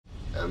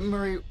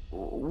Murray,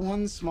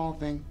 one small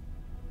thing.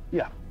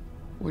 Yeah.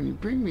 When you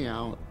bring me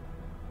out,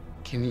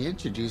 can you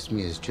introduce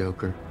me as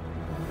Joker?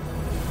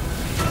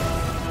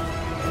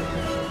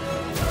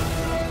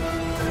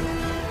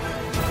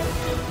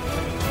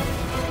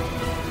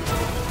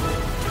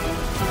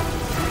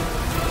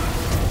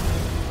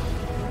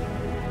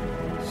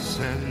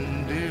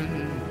 Send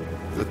in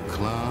the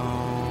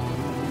clown.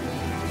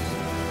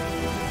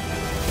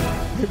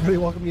 Hey everybody,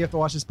 welcome to You Have to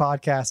Watch This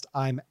podcast.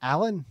 I'm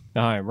Alan.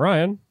 I'm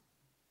Ryan.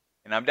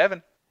 And I'm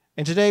Devin.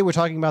 And today we're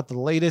talking about the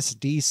latest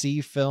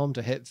DC film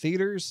to hit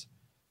theaters.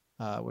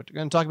 We're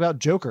going to talk about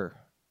Joker.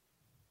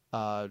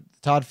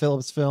 Todd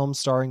Phillips film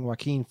starring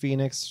Joaquin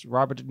Phoenix,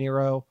 Robert De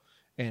Niro,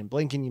 and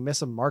blink and you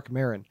miss him, Mark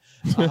Maron.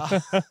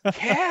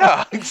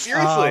 Yeah,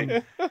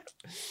 seriously.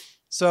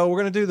 So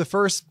we're going to do the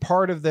first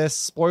part of this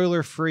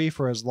spoiler free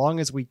for as long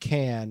as we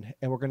can.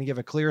 And we're going to give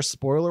a clear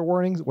spoiler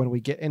warning when we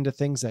get into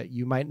things that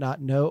you might not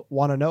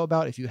want to know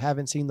about if you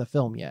haven't seen the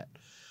film yet.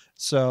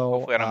 So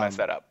Hopefully I don't mess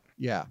that up.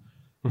 Yeah.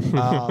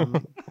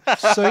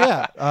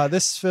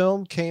 This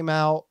film came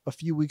out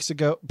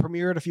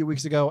premiered a few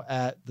weeks ago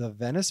at the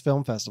Venice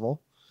Film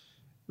Festival,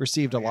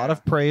 received a lot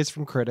of praise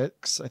from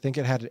critics. I think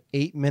it had an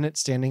 8-minute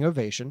standing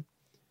ovation.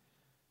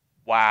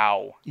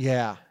 Wow.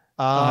 Yeah.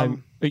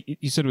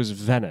 You said it was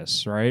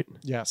Venice, right?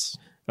 Yes.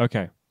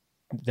 Okay.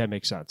 That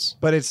makes sense.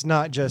 But it's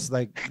not just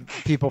like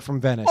people from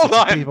Venice. Hold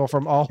it's on. people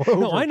from all over.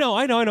 No,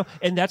 I know.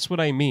 And that's what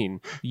I mean.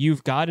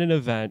 You've got an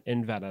event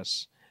in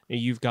Venice, and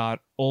you've got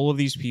all of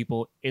these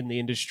people in the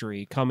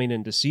industry coming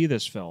in to see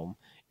this film.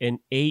 An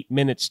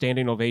 8-minute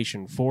standing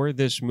ovation for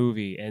this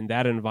movie and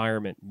that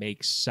environment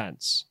makes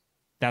sense.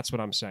 That's what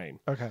I'm saying.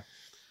 Okay.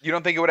 You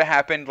don't think it would have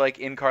happened like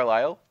in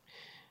Carlisle?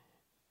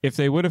 If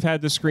they would have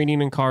had the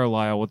screening in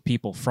Carlisle with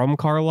people from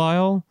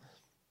Carlisle,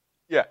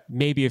 Yeah.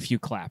 maybe a few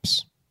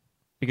claps.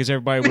 Because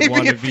everybody would Maybe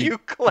want a to be... few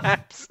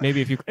claps.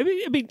 Maybe if you, I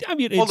mean, Hold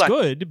it's on.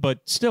 good, but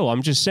still,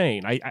 I'm just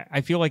saying.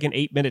 I feel like an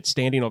 8-minute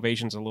standing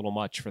ovation is a little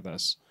much for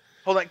this.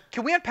 Hold on.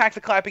 Can we unpack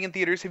the clapping in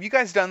theaters? Have you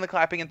guys done the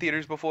clapping in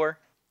theaters before?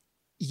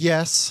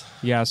 Yes.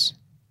 Yes,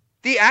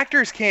 The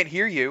actors can't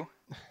hear you.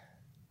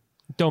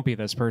 don't be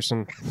this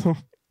person.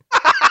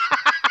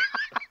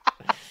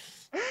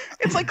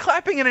 It's like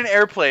clapping in an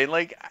airplane.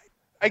 Like,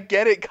 I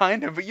get it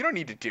kind of, but you don't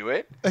need to do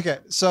it. Okay.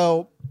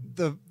 So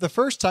the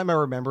first time I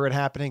remember it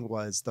happening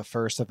was the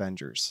first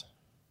Avengers,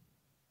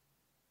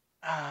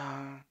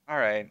 All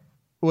right.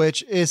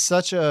 which is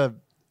that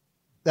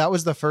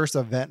was the first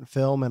event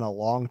film in a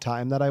long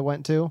time that I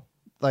went to.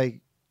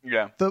 Like,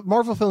 Yeah. the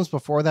Marvel films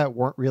before that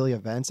weren't really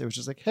events. It was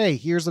just like, hey,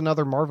 here's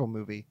another Marvel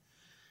movie.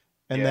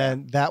 And Yeah.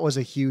 then that was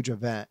a huge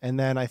event. And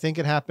then I think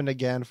it happened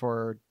again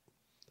for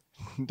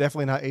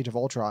definitely not Age of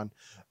Ultron,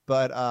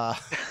 but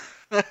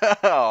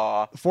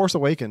Aw. Force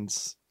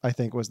Awakens, I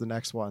think, was the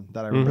next one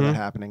that I remember that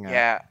happening at.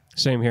 Yeah.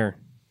 Same here.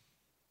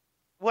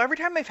 Well, every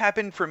time they've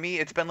happened for me,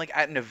 it's been like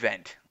at an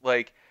event,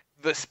 like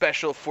the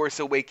special Force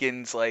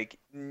Awakens like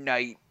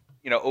night,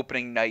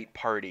 opening night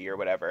party or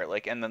whatever.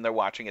 Like, and then they're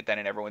watching it then,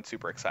 and everyone's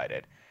super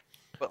excited.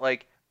 But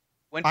like,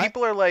 when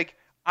people are like,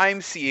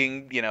 "I'm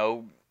seeing,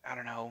 I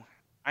don't know,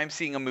 I'm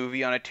seeing a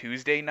movie on a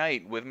Tuesday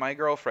night with my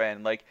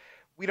girlfriend," like,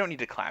 we don't need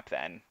to clap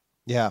then.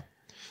 Yeah.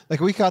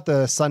 Like, we got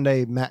the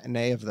Sunday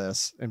matinee of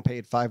this and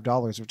paid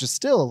 $5, which is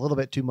still a little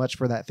bit too much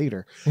for that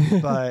theater.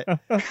 But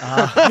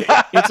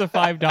It's a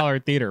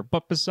 $5 theater,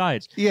 but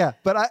besides, yeah,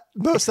 but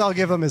most I'll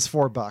give them is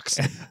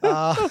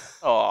 $4.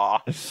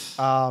 Aw.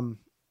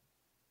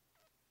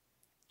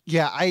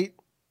 Yeah,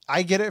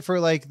 I get it for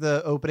like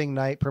the opening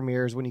night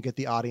premieres when you get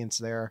the audience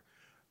there.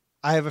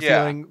 I have a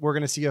feeling we're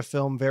going to see a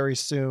film very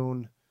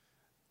soon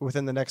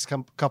within the next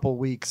couple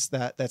weeks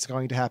that's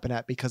going to happen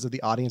at because of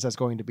the audience that's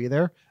going to be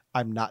there.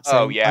 I'm not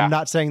saying I'm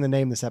not saying the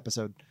name this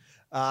episode.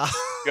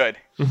 Good.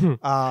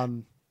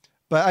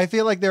 But I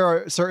feel like there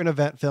are certain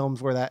event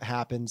films where that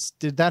happens.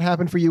 Did that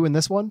happen for you in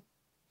this one?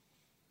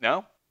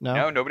 No,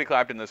 nobody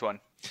clapped in this one.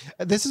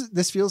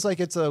 This feels like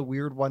it's a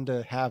weird one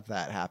to have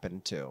that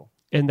happen too.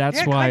 and that's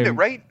Yeah, why, kind of,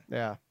 right?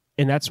 Yeah.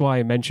 and that's why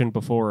I mentioned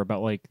before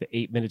about like the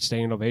 8-minute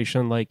standing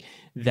ovation, like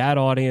that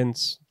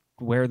audience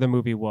where the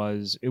movie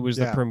was, it was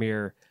the Yeah.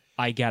 premiere.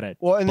 I get it.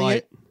 Well,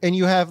 but, and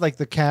you have like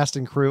the cast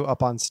and crew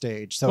up on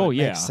stage, so it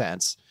yeah. makes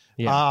sense.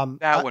 yeah.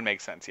 That would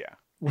make sense, yeah.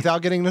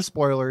 Without getting into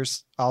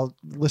spoilers, I'll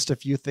list a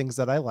few things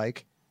that I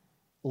like.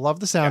 Love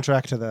the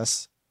soundtrack to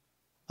this.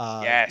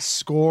 Yes.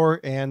 Score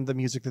and the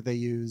music that they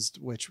used,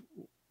 which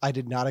I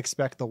did not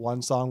expect the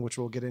one song, which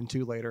we'll get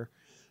into later.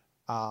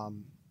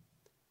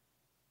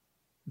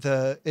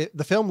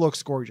 The film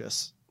looks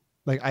gorgeous.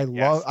 Like I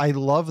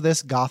love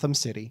this Gotham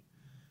City.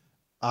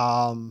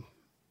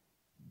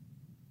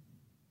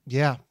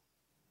 Yeah.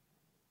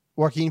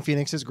 Joaquin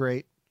Phoenix is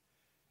great.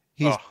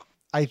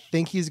 I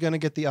think he's going to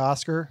get the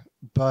Oscar,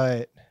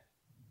 but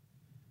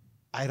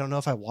I don't know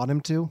if I want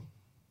him to.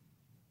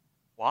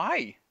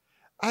 Why?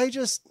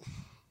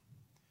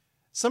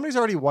 Somebody's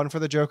already won for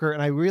the Joker,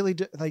 and I really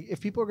like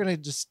if people are going to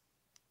just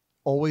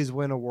always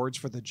win awards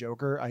for the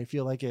Joker, I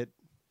feel like it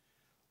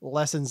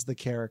lessens the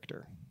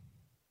character.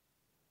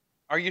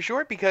 Are you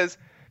sure? Because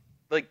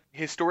like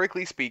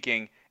historically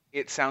speaking,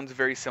 it sounds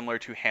very similar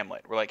to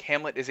Hamlet, where like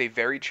Hamlet is a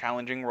very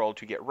challenging role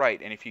to get right,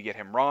 and if you get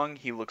him wrong,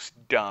 he looks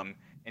dumb,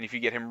 and if you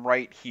get him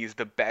right, he's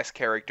the best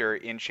character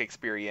in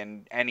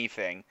Shakespearean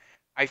anything.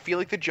 I feel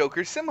like the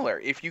Joker's similar.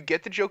 If you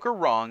get the Joker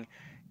wrong,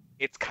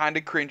 it's kind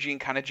of cringy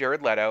and kind of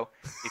Jared Leto.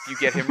 If you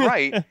get him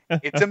right,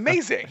 it's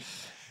amazing.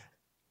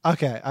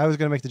 Okay, I was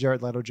going to make the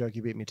Jared Leto joke.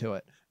 You beat me to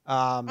it.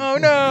 Oh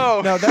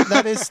no! No,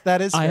 that is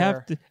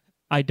fair.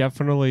 I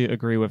definitely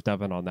agree with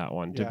Devin on that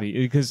one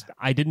because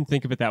I didn't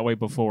think of it that way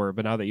before,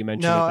 but now that you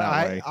mentioned it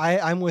that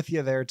way, I'm with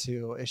you there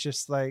too. It's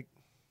just like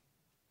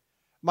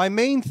my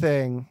main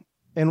thing,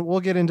 and we'll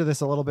get into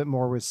this a little bit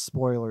more with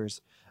spoilers.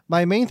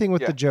 My main thing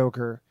with the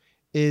Joker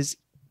is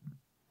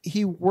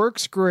he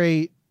works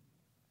great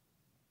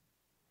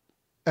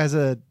as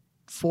a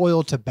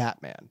foil to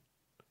Batman.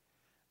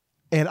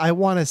 And I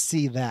want to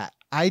see that.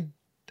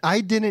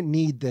 I didn't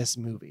need this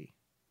movie.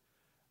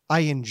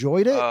 I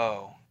enjoyed it.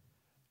 Oh.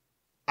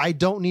 I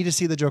don't need to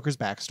see the Joker's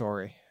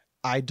backstory.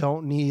 I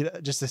don't need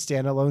just a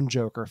standalone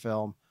Joker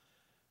film.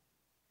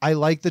 I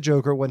like the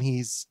Joker when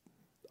he's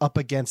up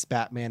against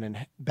Batman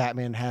and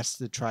Batman has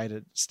to try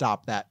to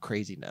stop that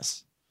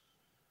craziness.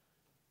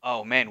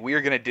 Oh man, we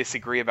are going to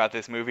disagree about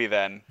this movie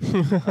then.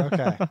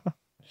 Okay.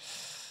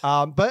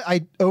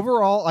 But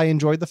overall I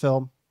enjoyed the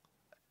film.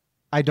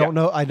 I don't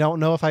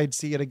know if I'd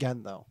see it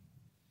again though.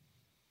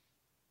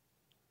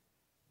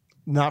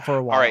 Not for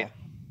a while. All right.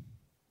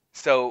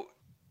 So,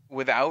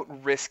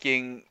 without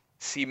risking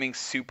seeming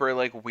super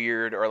like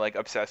weird or like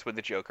obsessed with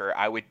the Joker,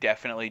 I would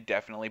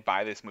definitely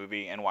buy this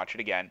movie and watch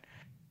it again.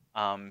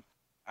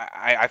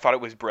 I thought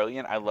it was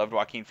brilliant. I loved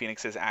Joaquin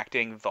Phoenix's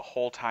acting the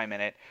whole time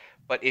in it,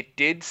 but it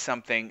did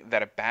something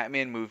that a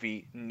Batman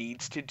movie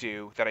needs to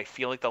do that I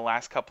feel like the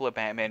last couple of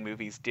Batman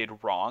movies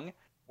did wrong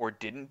or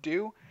didn't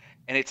do,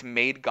 and it's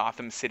made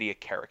Gotham City a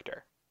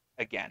character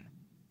again.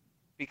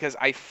 Because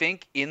I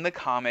think in the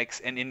comics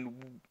and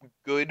in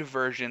good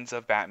versions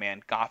of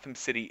Batman, Gotham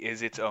City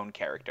is its own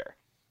character.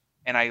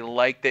 And I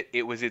like that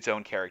it was its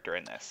own character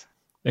in this.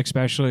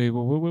 Especially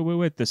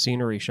with the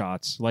scenery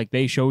shots. Like,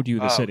 they showed you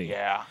the city.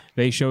 Yeah.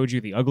 They showed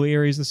you the ugly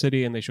areas of the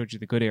city, and they showed you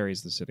the good areas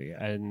of the city.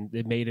 And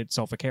it made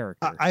itself a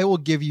character. I will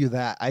give you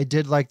that. I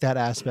did like that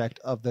aspect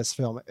of this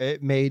film.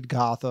 It made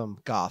Gotham.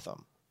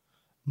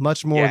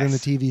 Much more than the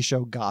TV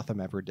show Gotham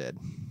ever did.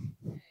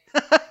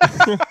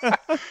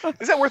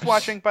 Is that worth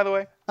watching, by the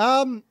way?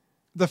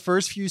 The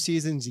first few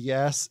seasons,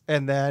 yes.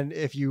 And then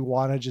if you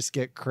want to just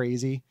get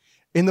crazy,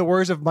 in the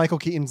words of Michael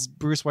Keaton's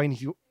Bruce Wayne,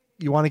 if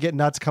you want to get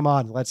nuts, come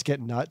on, let's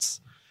get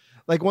nuts.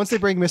 Like once they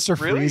bring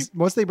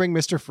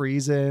Mr.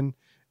 Freeze in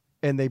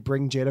and they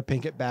bring Jada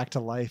Pinkett back to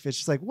life, it's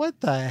just like, what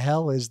the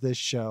hell is this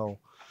show?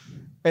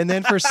 And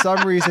then for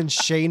some reason,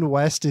 Shane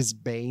West is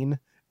Bane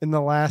in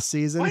the last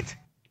season. What?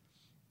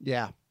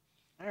 Yeah.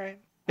 All right.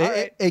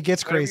 It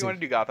gets crazy. You want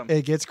to do Gotham.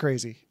 It gets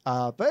crazy.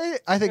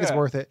 But I think it's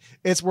worth it.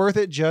 It's worth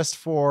it just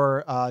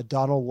for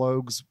Donald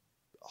Logue's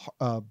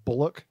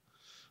Bullock.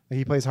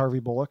 He plays Harvey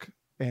Bullock,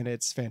 and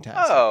it's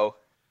fantastic. Oh,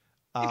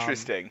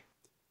 interesting.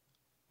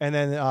 And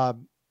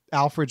then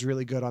Alfred's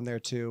really good on there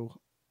too.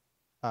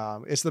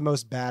 It's the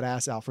most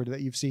badass Alfred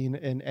that you've seen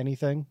in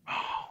anything.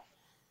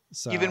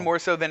 So, even more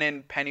so than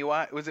in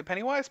Pennywise. Was it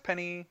Pennywise?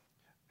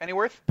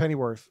 Pennyworth?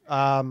 Pennyworth.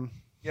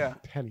 Yeah.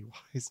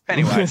 Pennywise.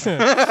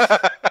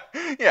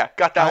 Yeah,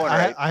 got that one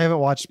right. I haven't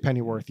watched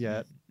Pennyworth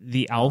yet.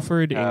 The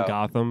Alfred in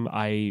Gotham,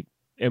 I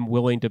am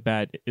willing to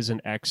bet is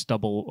an ex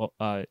double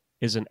O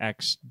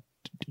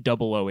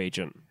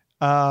agent.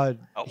 Wow.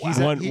 He's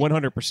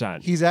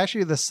 100%. He's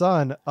actually the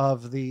son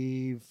of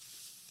the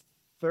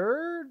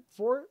third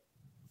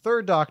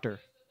Doctor.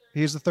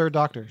 He's the third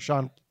Doctor,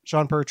 Sean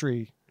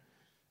Pertwee.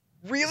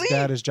 Really? His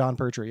dad is John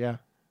Pertwee. Yeah.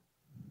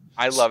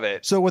 I love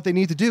it. So what they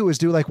need to do is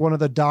do like one of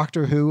the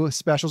Doctor Who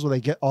specials where they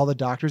get all the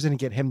doctors in and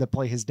get him to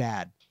play his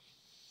dad.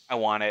 I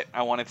want it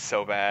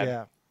so bad.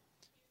 Yeah.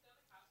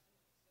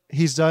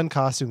 He's done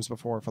costumes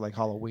before for like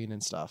Halloween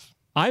and stuff.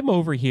 I'm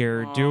over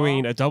here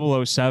doing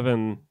a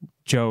 007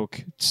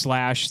 joke /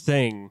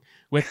 thing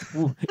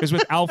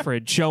with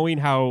Alfred, showing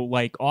how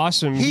like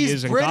awesome he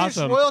is in British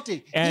Gotham.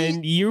 Royalty.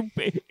 And you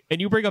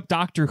bring up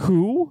Doctor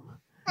Who?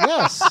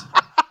 Yes.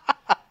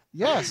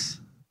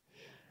 Yes.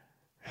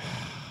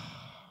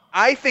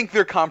 I think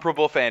they're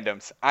comparable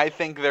fandoms. I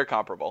think they're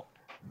comparable.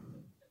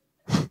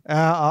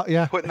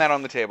 Yeah. Putting that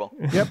on the table.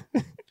 Yep.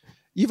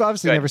 You've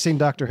obviously never seen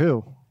Doctor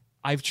Who.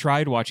 I've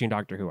tried watching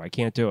Doctor Who. I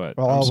can't do it.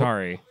 Oh, I'm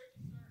sorry.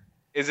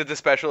 Is it the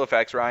special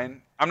effects,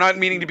 Ryan? I'm not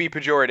meaning to be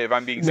pejorative.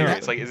 I'm being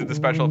serious. Like, is it the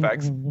special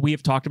effects? We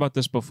have talked about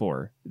this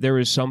before. There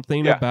is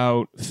something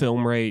about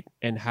film rate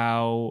and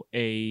how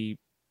a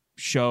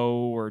show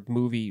or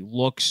movie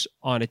looks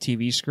on a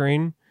TV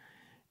screen.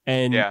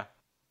 And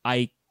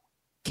I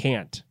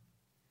can't.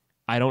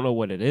 I don't know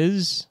what it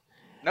is.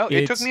 No,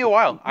 it took me a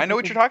while. I know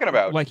what you're talking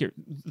about. Like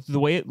the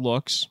way it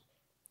looks,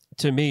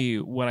 to me,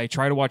 when I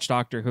try to watch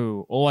Doctor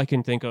Who, all I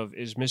can think of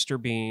is Mr.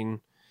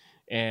 Bean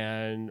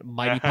and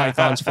Mighty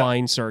Python's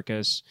Flying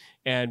Circus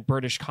and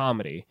British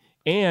comedy.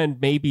 And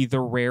maybe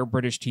the rare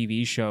British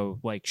TV show,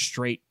 like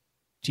straight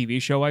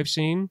TV show I've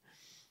seen.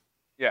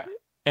 Yeah.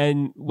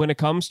 And when it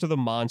comes to the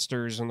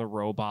monsters and the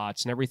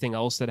robots and everything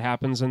else that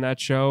happens in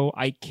that show,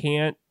 I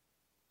can't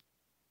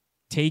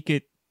take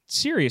it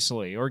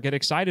seriously or get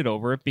excited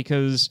over it,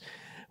 because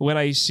when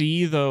I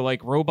see the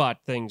like robot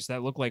things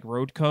that look like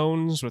road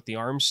cones with the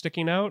arms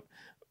sticking out,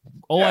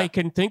 all I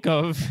can think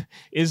of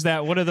is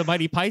that one of the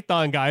Mighty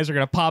Python guys are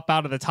going to pop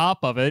out of the top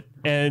of it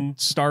and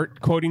start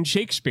quoting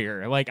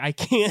Shakespeare. Like, I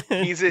can't.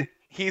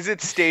 He's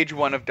at stage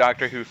 1 of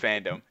Doctor Who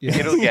fandom. Yeah.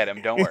 It'll get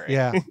him. Don't worry.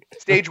 Yeah.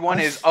 Stage 1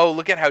 is, oh,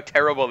 look at how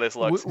terrible this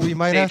looks. We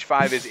might Stage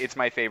 5 is, it's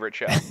my favorite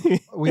show.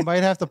 We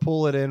might have to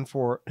pull an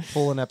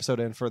episode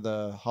in for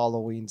the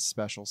Halloween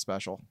special.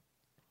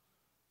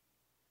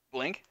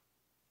 Blink?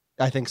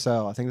 I think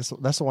so. I think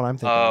that's the one I'm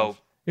thinking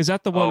of. Is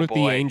that the one with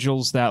the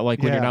angels that,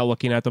 like, when you're not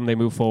looking at them, they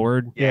move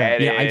forward?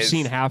 Yeah, I've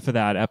seen half of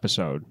that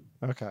episode.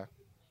 Okay.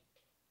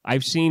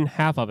 I've seen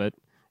half of it.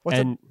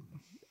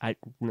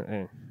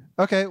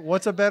 Okay,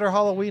 what's a better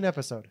Halloween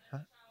episode? Huh?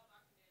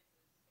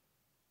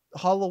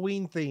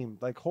 Halloween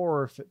themed, like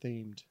horror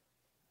themed.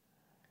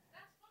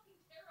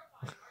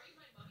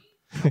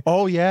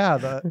 Oh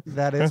yeah,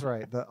 that is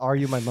right. The Are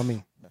You My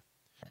Mummy?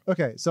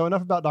 Okay, so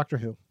enough about Doctor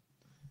Who.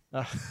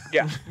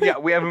 Yeah,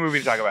 we have a movie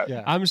to talk about.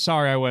 Yeah. I'm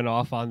sorry I went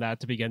off on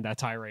that to begin that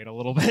tirade a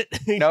little bit.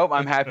 Nope,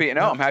 I'm happy.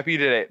 No, I'm happy you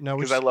did it. No,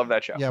 because I love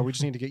that show. Yeah, we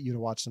just need to get you to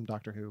watch some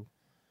Doctor Who.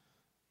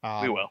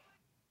 We will.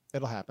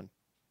 It'll happen.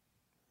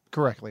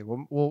 Correctly.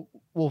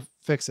 We'll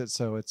fix it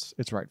so it's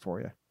right for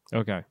you.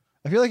 Okay.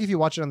 I feel like if you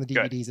watch it on the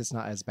DVDs, it's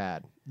not as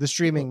bad. The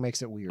streaming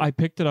makes it weird. I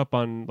picked it up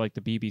on like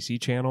the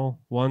BBC channel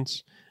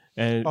once,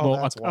 and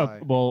that's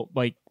why.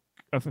 Like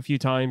a few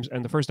times.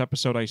 And the first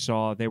episode I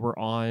saw, they were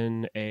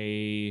on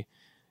a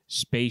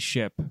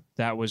spaceship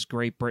that was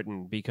Great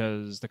Britain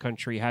because the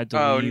country had to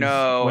leave. Oh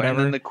no! Whatever.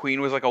 And then the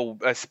Queen was like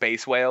a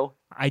space whale.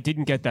 I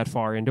didn't get that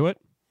far into it.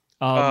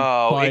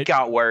 It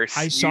got worse.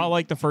 I saw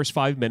like the first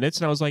 5 minutes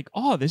and I was like,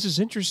 oh, this is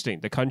interesting.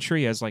 The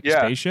country has like a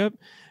spaceship.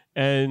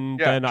 And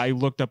then I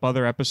looked up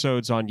other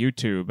episodes on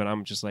YouTube and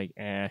I'm just like,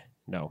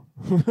 no.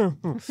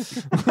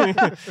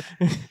 And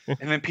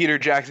then Peter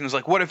Jackson was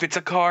like, what if it's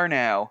a car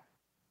now?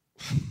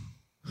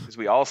 Because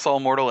we all saw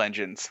Mortal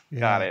Engines.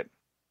 Yeah. Got it.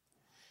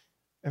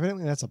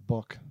 Evidently that's a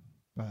book.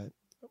 But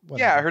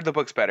whatever. Yeah, I heard the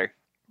book's better.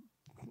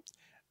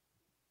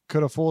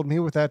 Could have fooled me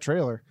with that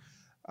trailer.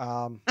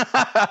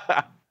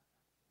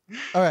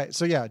 All right,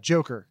 so yeah,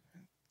 Joker.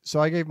 So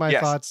I gave my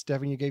thoughts.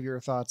 Devin, you gave your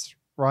thoughts.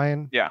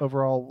 Ryan,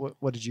 overall,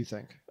 what did you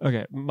think?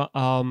 Okay,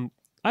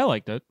 I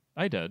liked it.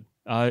 I did.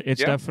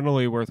 It's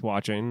definitely worth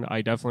watching.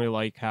 I definitely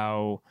like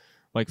how,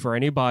 like, for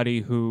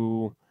anybody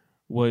who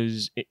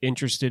was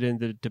interested in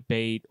the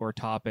debate or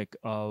topic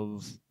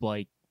of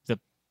like the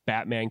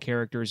Batman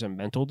characters and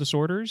mental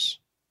disorders,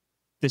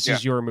 this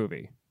is your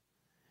movie.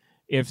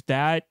 If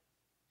that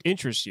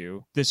interests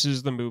you, this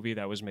is the movie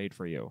that was made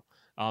for you.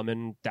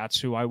 And that's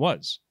who I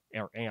was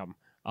or am.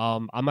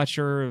 I'm not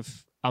sure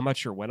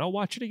when I'll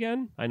watch it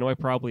again. I know I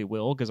probably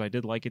will because I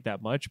did like it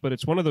that much, but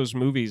it's one of those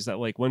movies that,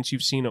 like, once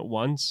you've seen it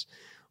once,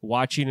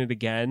 watching it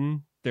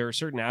again, there are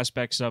certain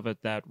aspects of it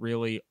that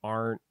really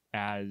aren't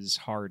as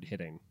hard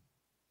hitting.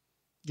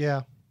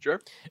 Yeah. Sure.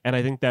 And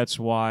I think that's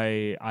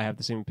why I have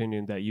the same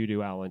opinion that you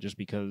do, Alan, just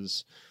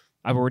because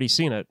I've already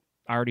seen it.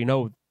 I already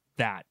know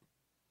that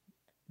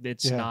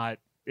it's not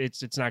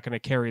going to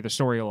carry the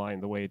storyline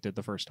the way it did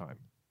the first time.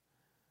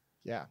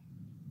 Yeah.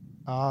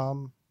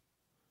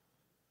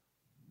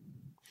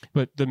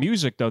 But the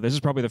music, though, this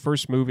is probably the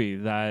first movie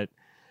that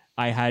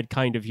I had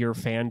kind of your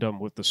fandom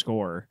with the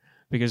score,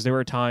 because there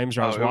were times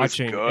where I was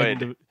watching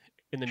and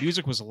the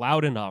music was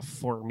loud enough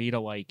for me to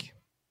like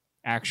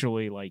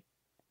actually like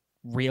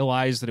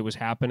realize that it was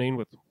happening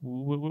with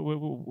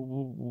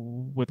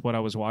what I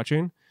was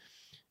watching.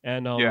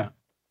 And I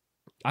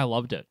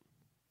loved it.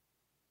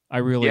 I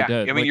really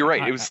did. I mean, you're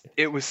right.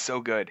 It was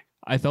so good.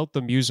 I felt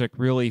the music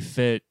really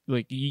fit.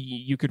 Like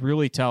you could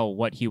really tell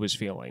what he was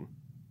feeling.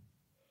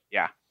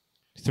 Yeah.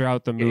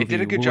 Throughout the movie, it did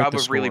a good job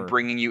of really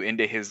bringing you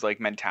into his like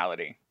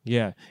mentality.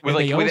 Yeah,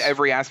 with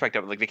every aspect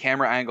of it, like the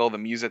camera angle, the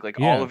music, like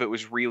all of it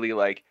was really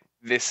like,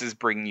 this is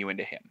bringing you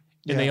into him.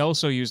 And they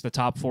also used the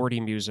top 40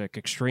 music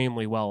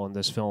extremely well in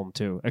this film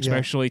too,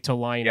 especially to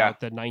line out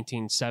the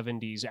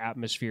 1970s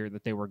atmosphere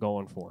that they were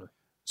going for.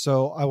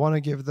 So I want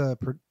to give the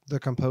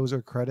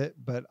composer credit,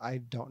 but I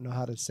don't know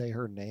how to say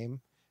her name.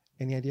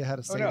 Any idea how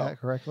to say that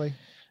correctly?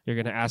 You're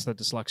going to ask the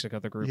dyslexic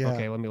of the group. Yeah.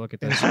 Okay, let me look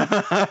at this.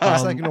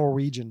 It's like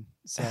Norwegian.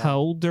 So.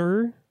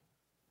 Helder.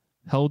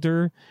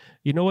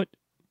 You know what?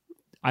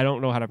 I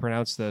don't know how to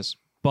pronounce this,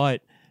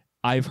 but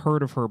I've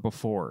heard of her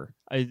before.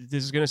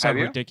 This is going to sound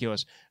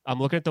ridiculous. I'm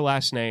looking at the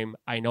last name.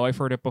 I know I've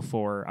heard it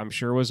before. I'm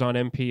sure it was on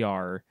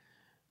NPR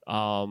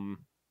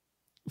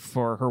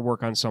for her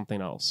work on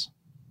something else.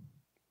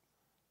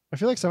 I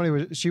feel like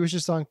she was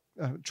just on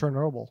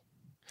Chernobyl.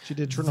 She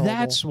did Chernobyl.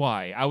 That's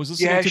why. I was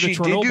listening to the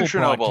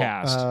Chernobyl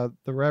broadcast.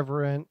 The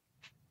Reverend.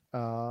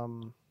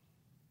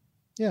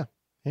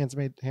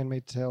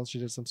 Handmaid's Tale. She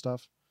did some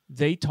stuff.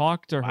 They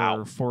talked to Wow.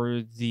 her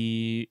for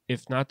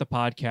if not the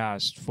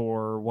podcast,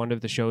 for one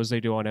of the shows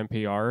they do on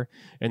NPR,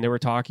 and they were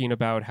talking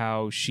about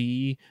how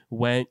she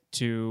went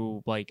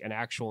to like an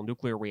actual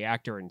nuclear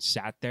reactor and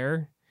sat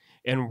there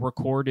and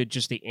recorded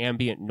just the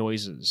ambient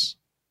noises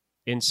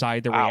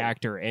inside the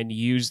reactor and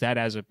used that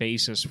as a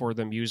basis for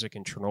the music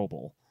in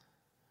Chernobyl.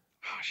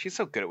 She's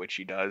so good at what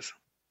she does.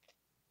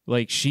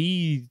 Like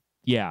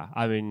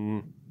I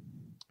mean,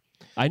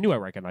 I knew I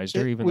recognized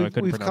her, even though I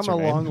couldn't pronounce her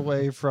name. We've come a long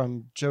way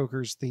from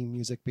Joker's theme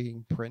music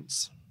being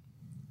Prince.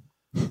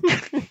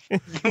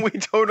 We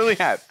totally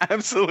have.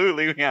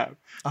 Absolutely we have.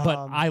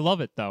 But I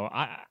love it, though.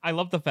 I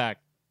love the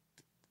fact.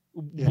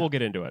 Yeah. We'll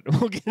get into it.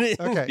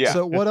 Okay, yeah.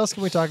 So what else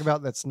can we talk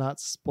about that's not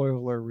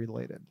spoiler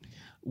related?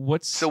 One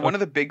of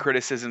the big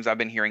criticisms I've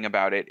been hearing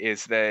about it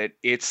is that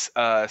it's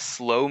a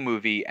slow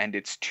movie and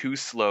it's too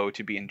slow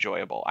to be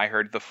enjoyable. I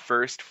heard the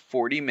first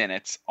 40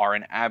 minutes are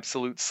an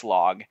absolute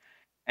slog,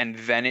 and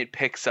then it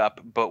picks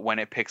up, but when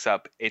it picks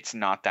up, it's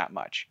not that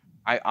much.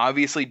 I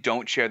obviously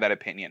don't share that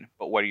opinion,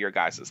 but what are your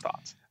guys'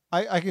 thoughts?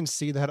 I can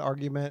see that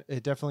argument.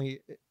 It definitely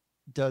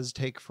does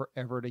take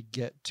forever to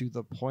get to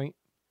the point.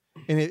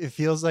 And it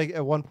feels like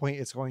at one point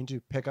it's going to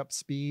pick up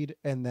speed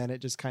and then it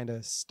just kind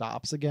of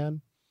stops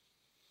again.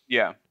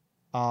 Yeah.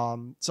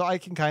 So I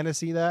can kind of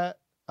see that.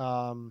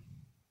 Because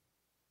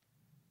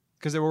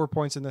there were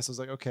points in this I was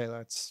like, okay,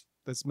 let's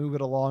move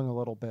it along a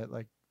little bit.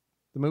 Like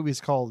the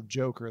movie's called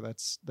Joker.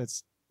 Let's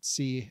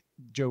see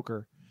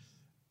Joker.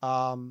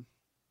 But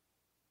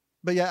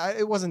yeah,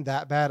 it wasn't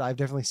that bad. I've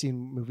definitely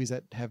seen movies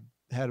that have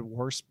had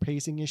worse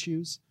pacing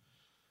issues.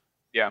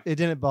 Yeah. It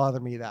didn't bother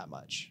me that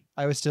much.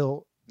 I was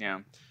still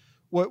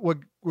What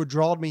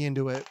drawed me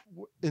into it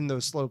in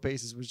those slow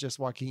paces was just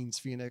Joaquin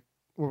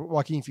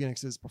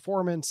Phoenix's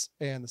performance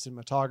and the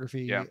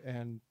cinematography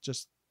and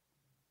just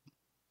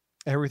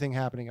everything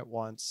happening at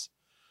once.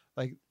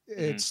 Like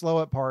it's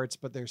slow at parts,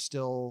 but there's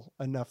still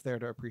enough there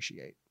to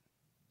appreciate.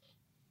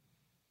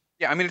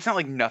 Yeah, I mean, it's not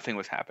like nothing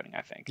was happening,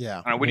 I think. Yeah.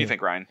 I don't know, what do you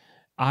think, Ryan?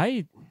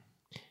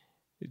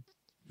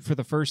 For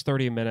the first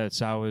 30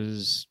 minutes, I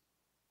was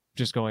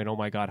just going, oh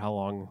my God, how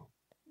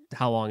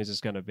long is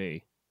this going to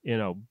be?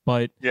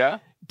 But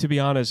to be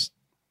honest,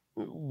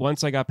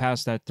 once I got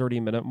past that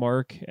 30-minute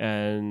mark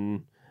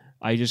and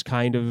I just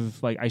kind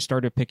of I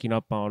started picking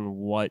up on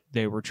what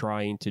they were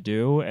trying to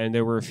do. And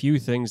there were a few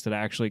things that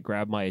actually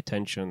grabbed my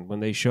attention when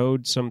they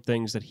showed some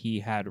things that he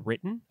had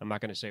written. I'm not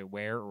going to say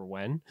where or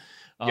when,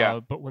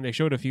 but when they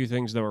showed a few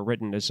things that were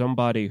written, as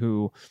somebody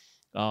who,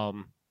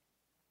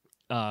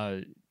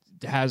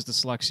 has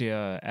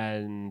dyslexia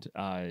and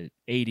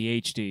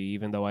ADHD,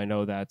 even though I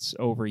know that's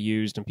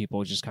overused and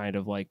people just kind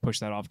of push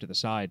that off to the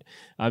side.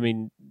 I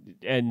mean,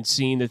 and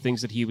seeing the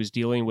things that he was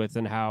dealing with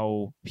and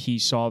how he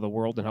saw the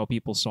world and how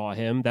people saw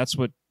him, that's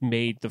what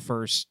made the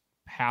first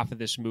half of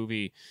this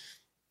movie,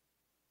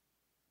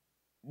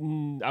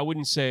 I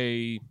wouldn't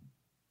say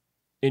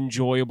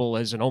enjoyable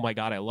as in, oh my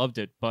God, I loved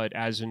it, but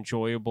as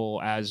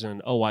enjoyable as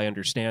in, oh, I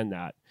understand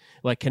that.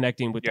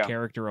 Connecting with the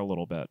character a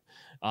little bit.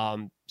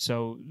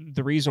 So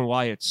the reason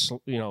why it's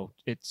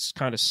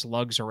kind of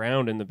slugs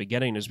around in the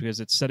beginning is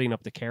because it's setting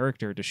up the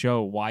character to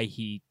show why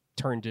he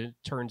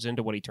turns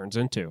into what he turns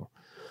into.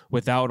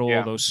 Without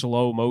all those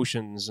slow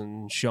motions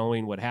and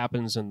showing what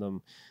happens in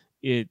them,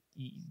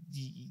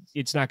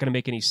 it's not going to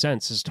make any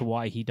sense as to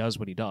why he does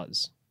what he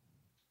does.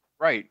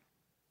 Right.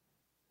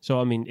 So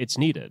I mean, it's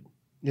needed.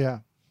 Yeah.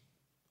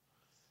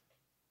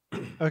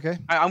 Okay.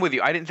 I'm with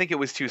you. I didn't think it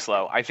was too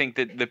slow. I think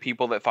that the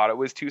people that thought it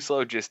was too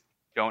slow just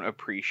don't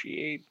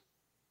appreciate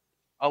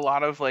a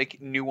lot of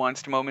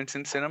nuanced moments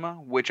in cinema,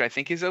 which I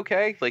think is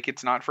okay.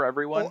 It's not for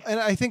everyone. Well, and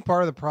I think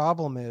part of the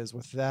problem is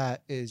with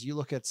that is you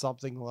look at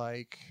something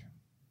like,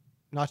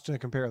 not to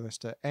compare this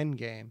to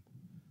Endgame,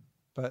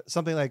 but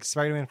something like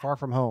Spider-Man Far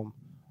From Home.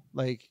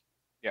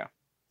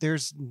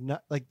 There's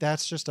not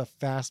that's just a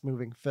fast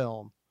moving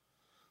film.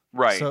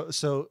 Right.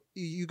 So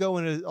you go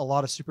into a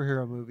lot of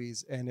superhero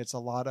movies and it's a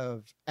lot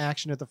of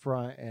action at the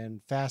front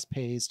and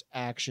fast-paced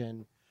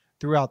action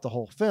throughout the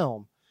whole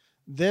film.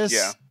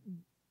 This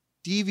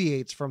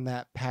deviates from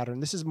that pattern.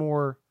 This is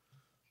more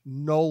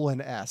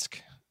Nolan-esque,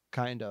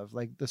 kind of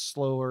the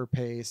slower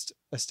paced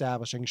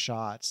establishing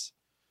shots,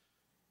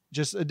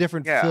 just a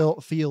different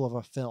feel of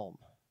a film.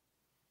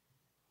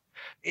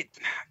 It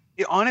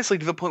honestly,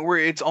 to the point where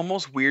it's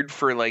almost weird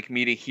for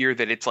me to hear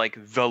that it's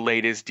the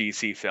latest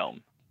DC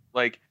film.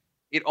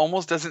 It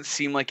almost doesn't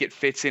seem like it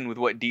fits in with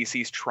what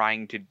DC's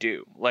trying to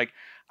do.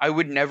 I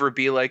would never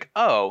be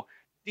oh,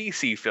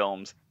 DC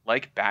films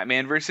like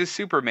Batman versus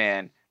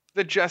Superman,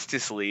 the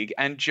Justice League,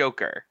 and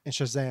Joker. And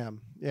Shazam.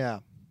 Yeah.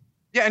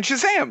 Yeah, and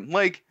Shazam.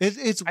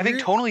 It's I think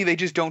tonally they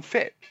just don't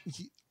fit.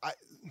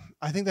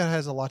 I think that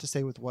has a lot to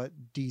say with what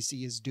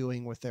DC is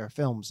doing with their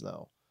films,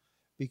 though.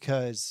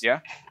 Because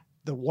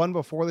the one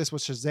before this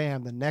was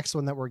Shazam. The next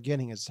one that we're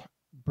getting is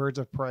Birds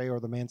of Prey or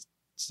the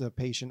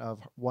Emancipation of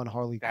One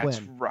Harley Quinn.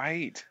 That's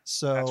right.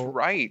 So that's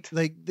right.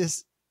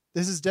 This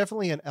is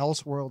definitely an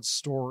Elseworld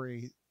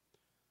story,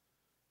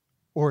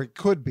 or it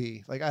could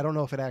be. I don't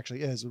know if it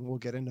actually is, and we'll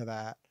get into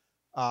that.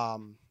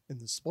 in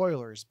the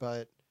spoilers,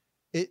 but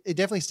it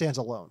definitely stands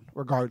alone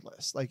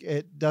regardless. Like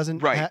it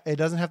doesn't it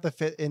doesn't have to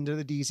fit into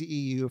the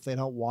DCEU if they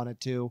don't want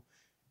it to.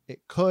 It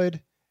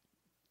could.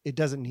 It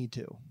doesn't need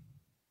to.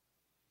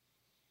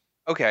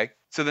 Okay,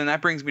 so then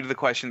that brings me to the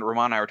question that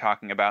Ramon and I were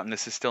talking about, and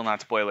this is still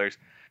not spoilers.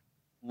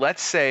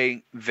 Let's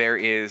say there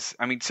is,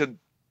 so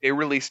they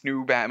released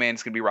new Batman,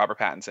 it's going to be Robert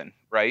Pattinson,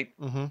 right?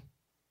 Mm-hmm.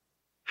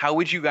 How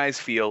would you guys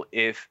feel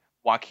if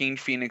Joaquin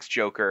Phoenix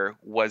Joker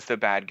was the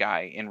bad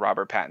guy in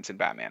Robert Pattinson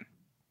Batman?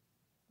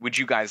 Would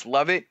you guys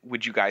love it?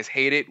 Would you guys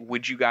hate it?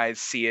 Would you guys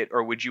see it?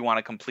 Or would you want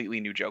a completely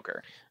new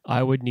Joker?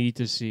 I would need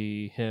to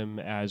see him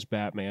as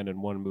Batman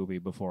in one movie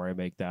before I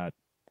make that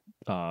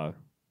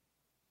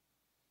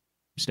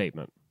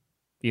statement.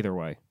 Either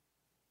way.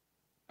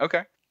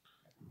 Okay.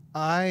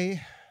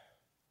 I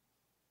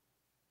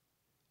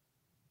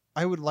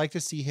would like to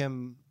see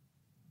him.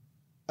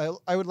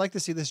 I would like to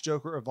see this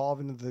Joker evolve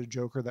into the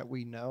Joker that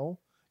we know,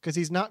 because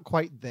he's not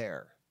quite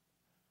there.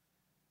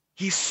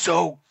 He's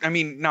so,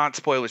 not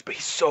spoilers, but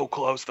he's so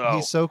close though.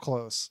 He's so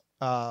close.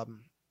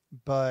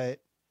 But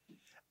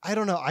I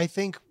don't know. I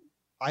think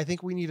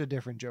we need a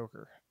different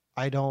Joker.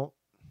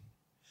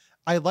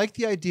 I like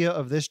the idea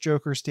of this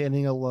Joker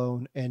standing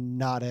alone and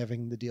not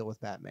having to deal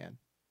with Batman.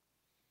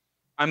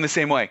 I'm the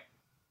same way.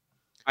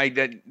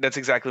 That's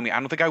exactly me. I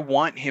don't think I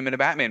want him in a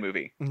Batman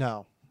movie.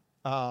 No.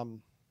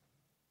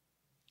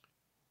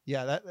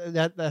 Yeah,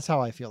 that's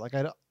how I feel. Like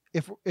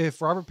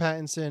if Robert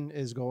Pattinson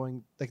is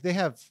going, like, they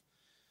have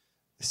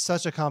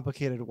such a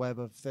complicated web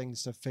of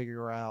things to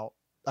figure out.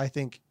 I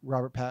think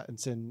Robert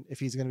Pattinson, if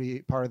he's going to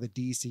be part of the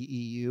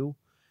DCEU,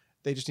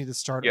 they just need to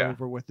start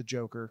over with the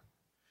Joker.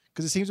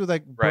 Because it seems with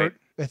I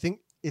think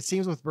it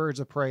seems with Birds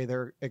of Prey,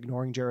 they're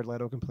ignoring Jared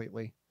Leto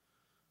completely.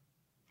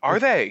 Are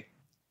they?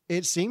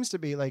 It seems to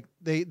be like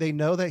they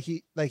know that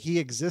he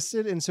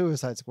existed in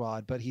Suicide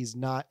Squad, but he's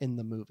not in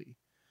the movie.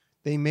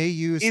 They may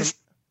use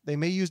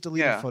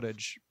deleted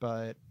footage,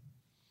 but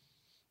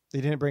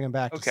they didn't bring him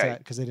back to set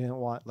because they didn't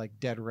want like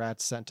dead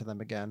rats sent to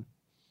them again.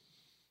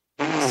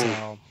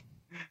 So,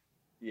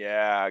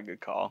 yeah,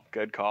 good call.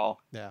 Good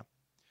call. Yeah.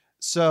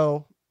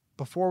 So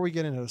before we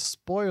get into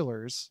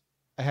spoilers,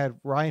 I had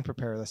Ryan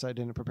prepare this. I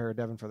didn't prepare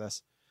Devin for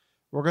this.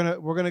 We're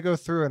gonna go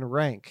through and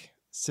rank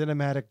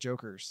cinematic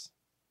Jokers.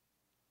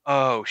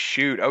 Oh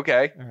shoot!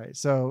 Okay. All right.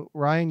 So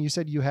Ryan, you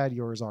said you had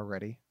yours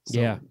already.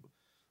 Yeah.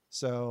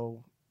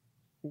 So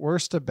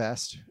worst to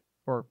best,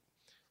 or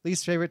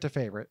least favorite to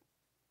favorite.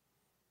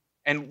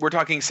 And we're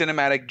talking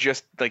cinematic,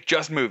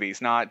 just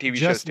movies, not TV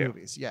shows too. Just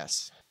movies,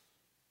 yes.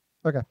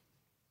 Okay.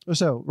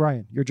 So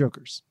Ryan, your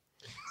Jokers.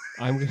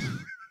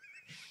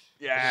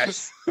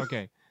 Yes.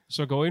 Okay.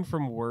 So going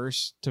from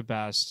worst to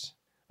best,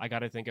 I got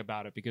to think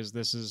about it because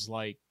this is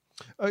like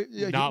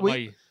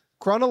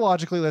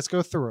chronologically. Let's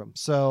go through them.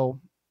 So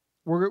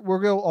we'll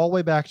go all the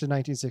way back to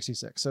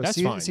 1966. So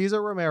that's fine.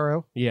 Cesar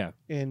Romero,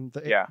 in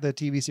the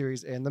TV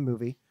series and the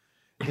movie.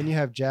 Then you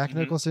have Jack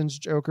Nicholson's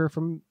Joker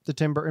from the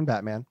Tim Burton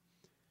Batman,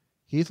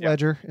 Heath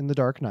Ledger in The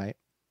Dark Knight,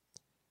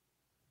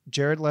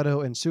 Jared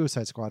Leto in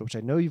Suicide Squad, which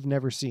I know you've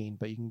never seen,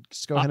 but you can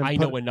just go ahead and I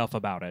know enough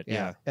about it.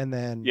 Yeah. And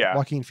then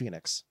Joaquin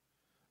Phoenix.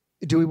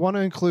 Do we want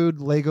to include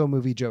Lego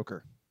Movie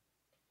Joker?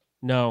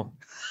 No.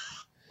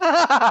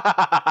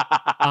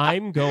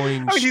 I'm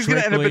going he's going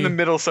to end up in the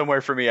middle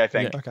somewhere for me, I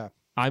think. Yeah. Okay.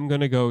 I'm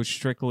going to go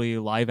strictly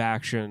live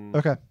action.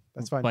 Okay.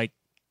 That's fine. Like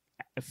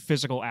a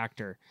physical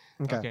actor.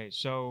 Okay.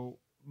 So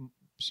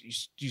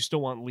you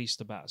still want least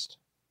to best?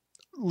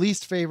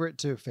 Least favorite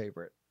to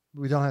favorite.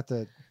 We don't have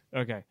to.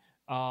 Okay.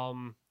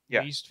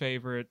 Least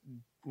favorite,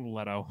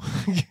 Leto.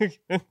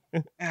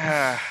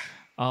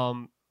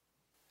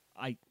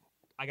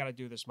 I got to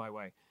do this my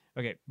way.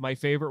 Okay, my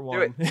favorite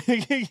one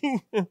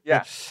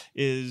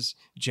is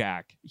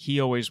Jack. He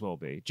always will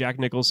be. Jack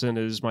Nicholson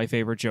is my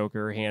favorite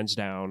Joker, hands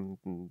down.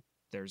 And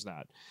there's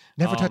that.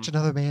 Never touch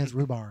another man's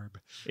rhubarb.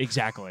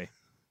 Exactly.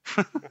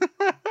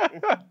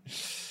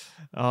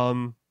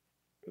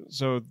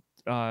 So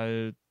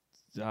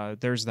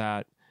there's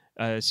that.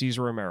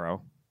 Cesar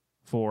Romero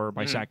for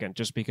my second,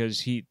 just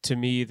because to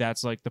me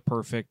that's like the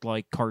perfect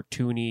like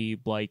cartoony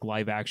like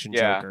live action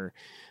Joker.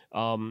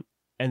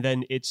 And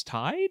then it's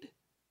tied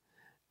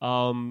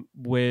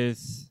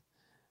with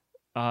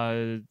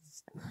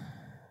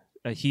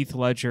Heath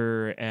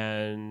Ledger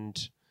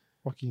and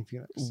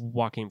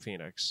Joaquin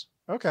Phoenix.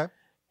 Okay.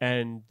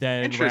 And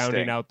then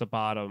rounding out the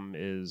bottom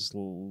is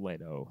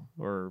Leto.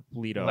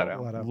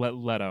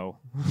 Leto.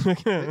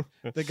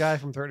 The guy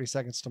from 30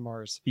 Seconds to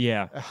Mars.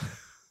 Yeah.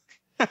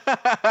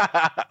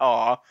 Aw.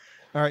 All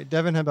right,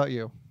 Devin, how about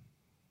you?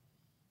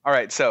 All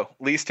right, so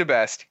least to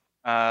best.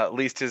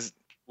 Least is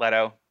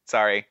Leto.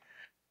 Sorry.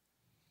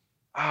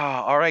 Oh,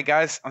 all right,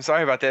 guys. I'm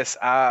sorry about this.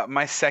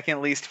 My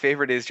second least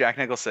favorite is Jack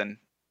Nicholson.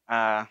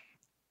 I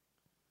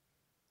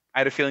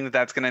had a feeling that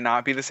that's going to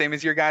not be the same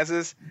as your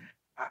guys's.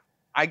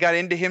 I got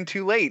into him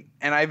too late,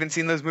 and I haven't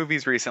seen those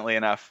movies recently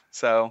enough.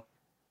 So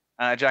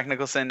Jack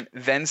Nicholson,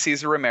 then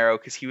Cesar Romero,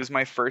 because he was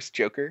my first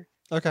Joker.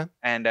 Okay.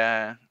 And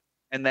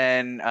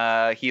then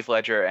Heath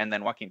Ledger, and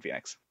then Joaquin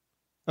Phoenix.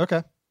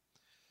 Okay.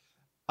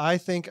 I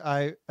think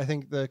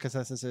the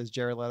consensus is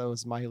Jared Leto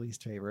is my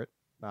least favorite.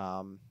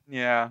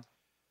 Yeah.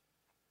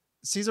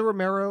 Cesar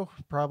Romero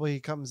probably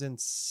comes in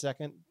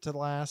second to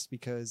last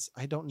because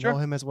I don't know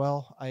him as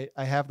well.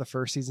 I have the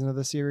first season of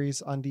the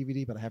series on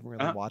DVD, but I haven't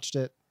really watched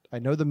it. I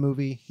know the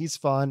movie. He's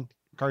fun,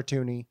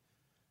 cartoony.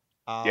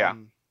 Yeah.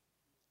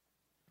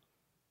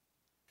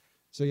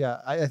 So yeah,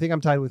 I think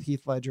I'm tied with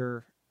Heath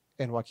Ledger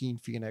and Joaquin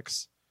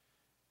Phoenix,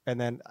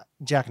 and then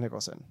Jack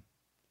Nicholson.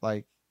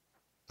 Like,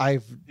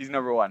 he's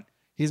number one.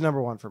 He's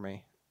number one for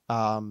me.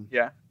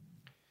 Yeah.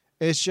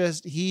 It's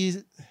just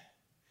and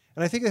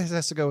I think this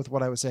has to go with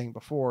what I was saying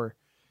before.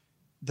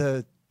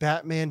 The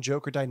Batman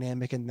Joker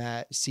dynamic in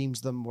that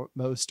seems the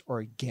most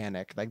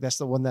organic. Like that's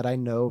the one that I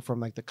know from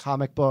like the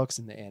comic books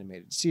and the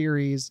animated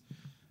series.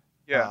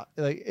 Yeah.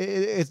 Like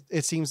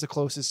it seems the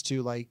closest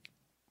to like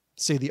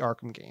say the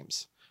Arkham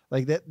games.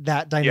 Like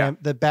that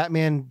dynamic, the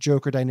Batman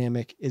Joker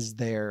dynamic is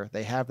there.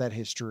 They have that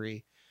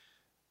history.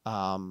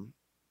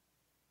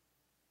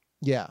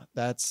 Yeah,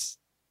 that's.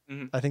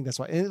 I think that's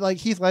why. And like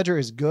Heath Ledger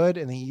is good,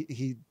 and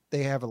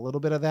they have a little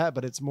bit of that,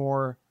 but it's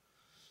more.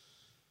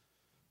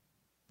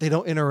 They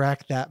don't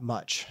interact that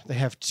much. They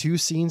have 2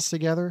 scenes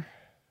together.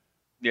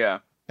 Yeah,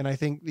 and I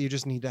think you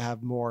just need to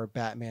have more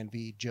Batman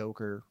v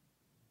Joker,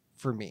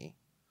 for me.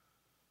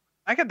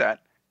 I get that.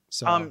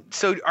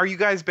 So are you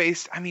guys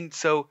based? I mean,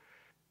 so.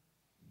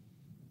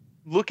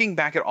 Looking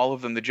back at all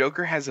of them, the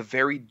Joker has a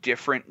very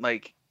different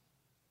like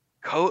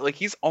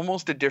he's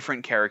almost a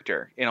different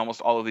character in almost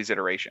all of these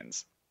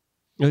iterations.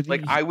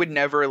 Like I would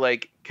never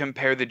like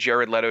compare the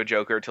Jared Leto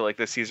Joker to like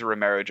the Cesar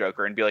Romero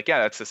Joker and be like, yeah,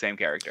 that's the same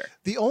character.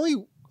 The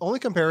only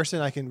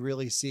comparison I can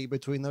really see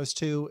between those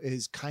two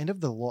is kind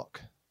of the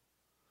look.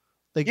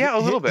 Like a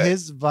little bit.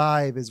 His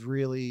vibe is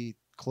really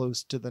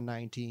close to the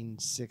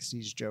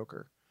 1960s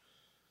Joker.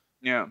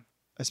 Yeah.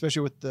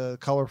 Especially with the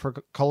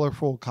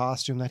colorful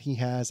costume that he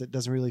has. It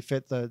doesn't really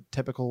fit the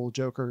typical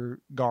Joker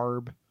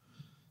garb.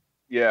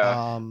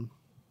 Yeah.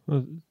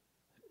 And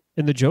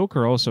the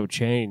Joker also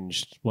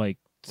changed like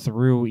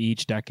through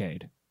each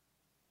decade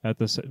at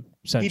the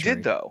century. He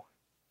did though.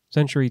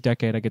 Century,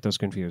 decade, I get those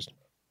confused.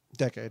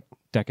 Decade.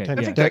 I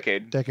think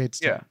decade.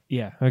 Decades. Yeah.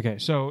 Yeah. Okay.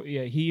 So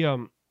yeah, he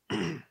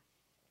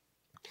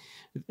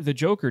the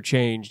Joker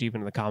changed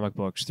even in the comic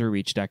books through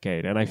each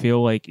decade, and I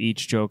feel like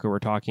each Joker we're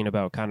talking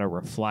about kind of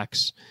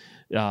reflects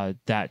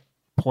that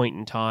point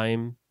in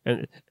time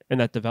and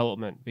that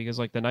development, because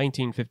like the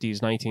 1950s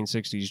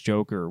 1960s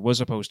Joker was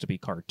supposed to be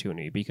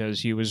cartoony because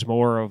he was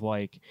more of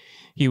like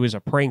he was a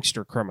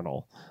prankster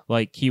criminal,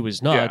 like he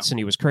was nuts and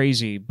he was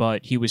crazy,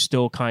 but he was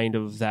still kind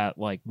of that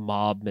like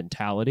mob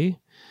mentality,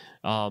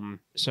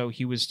 so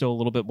he was still a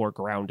little bit more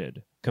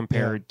grounded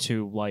compared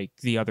to like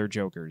the other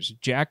Jokers.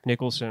 Jack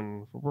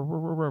Nicholson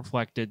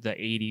reflected the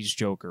 80s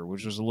Joker,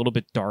 which was a little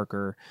bit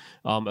darker,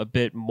 a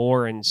bit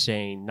more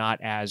insane, not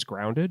as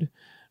grounded.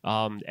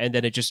 And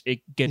then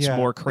it gets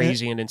more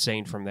crazy and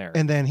insane from there.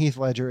 And then Heath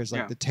Ledger is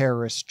like the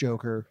terrorist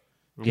Joker.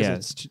 Yeah.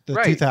 It's the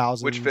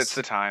 2000s. Which fits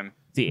the time.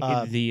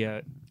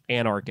 The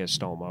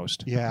anarchist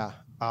almost. Yeah.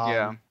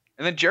 And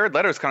then Jared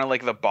Leto is kind of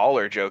like the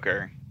baller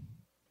Joker.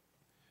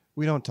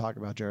 We don't talk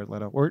about Jared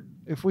Leto. Or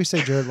if we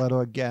say Jared Leto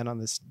again on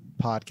this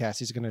podcast,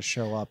 he's going to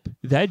show up.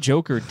 That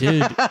Joker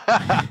did.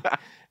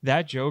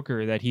 That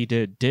Joker that he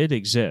did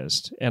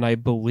exist, and I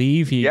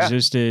believe he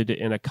existed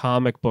in a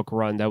comic book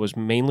run that was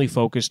mainly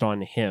focused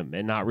on him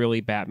and not really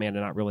Batman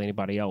and not really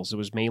anybody else. It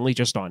was mainly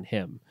just on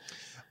him.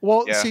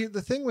 Well, see,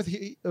 the thing with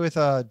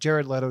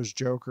Jared Leto's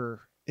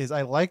Joker is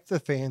I like the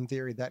fan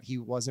theory that he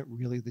wasn't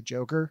really the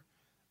Joker.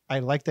 I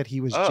like that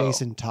he was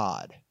Jason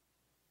Todd.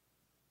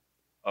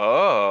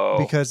 Oh,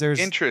 because there's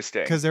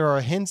interesting. Because there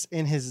are hints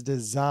in his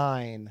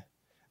design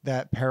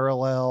that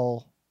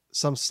parallel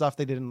some stuff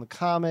they did in the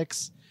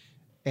comics.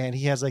 And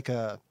he has like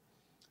a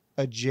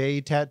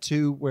J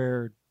tattoo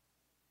where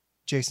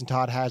Jason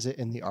Todd has it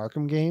in the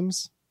Arkham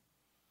games.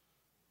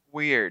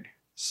 Weird.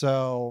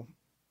 So,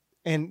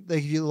 and like,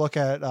 if you look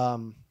at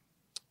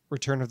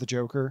Return of the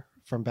Joker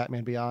from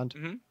Batman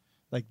Beyond,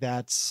 like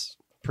that's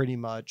pretty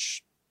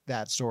much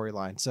that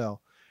storyline.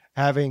 So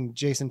having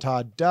Jason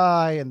Todd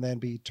die and then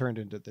be turned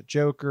into the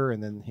Joker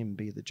and then him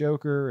be the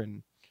Joker.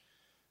 And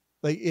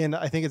like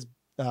I think it's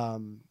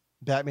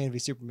Batman v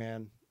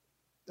Superman.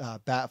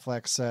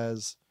 Batfleck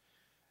says,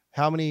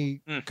 how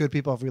many good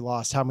people have we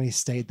lost? How many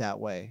stayed that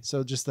way?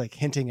 So just like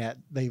hinting at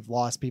they've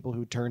lost people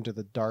who turned to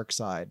the dark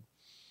side,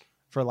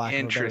 for lack of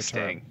a better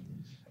term.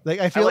 Like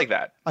I like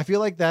that. I feel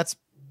like that's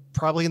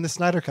probably in the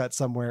Snyder Cut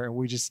somewhere, and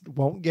we just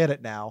won't get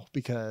it now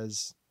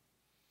because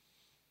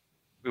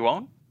we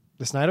won't.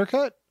 The Snyder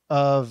Cut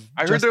of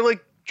I heard they're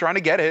like trying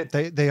to get it.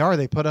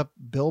 They put up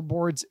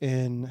billboards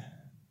in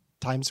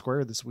Times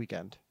Square this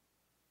weekend.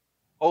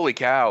 Holy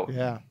cow.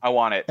 Yeah. I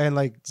want it. And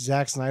like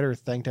Zack Snyder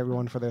thanked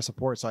everyone for their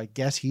support. So I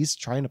guess he's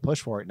trying to push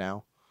for it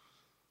now.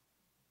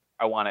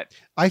 I want it.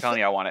 I'm telling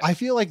you, I want it. I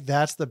feel like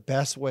that's the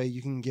best way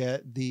you can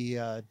get the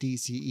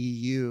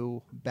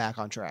DCEU back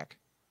on track.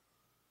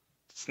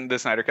 The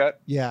Snyder Cut?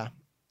 Yeah.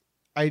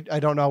 I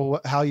don't know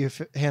how you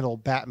handle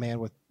Batman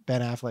with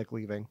Ben Affleck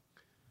leaving.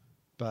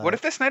 But What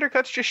if the Snyder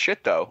Cut's just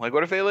shit though? Like,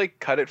 what if they like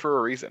cut it for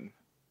a reason?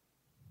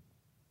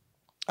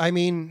 I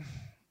mean,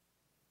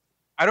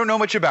 I don't know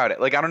much about it.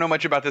 Like, I don't know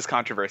much about this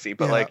controversy,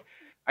 but Yeah. like,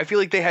 I feel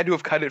like they had to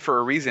have cut it for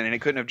a reason, and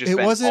it couldn't have just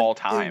been all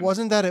time. It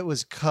wasn't that it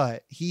was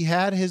cut. He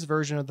had his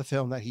version of the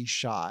film that he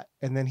shot,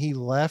 and then he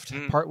left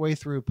partway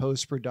through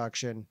post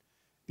production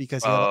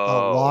because he had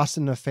a loss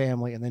in the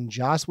family. And then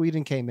Joss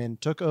Whedon came in,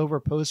 took over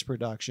post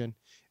production,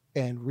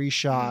 and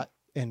reshot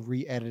and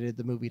re-edited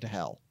the movie to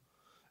hell.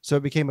 So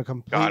it became a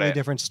completely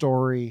different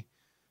story.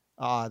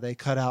 They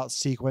cut out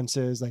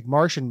sequences like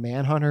Martian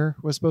Manhunter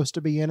was supposed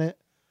to be in it.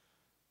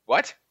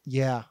 What?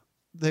 Yeah.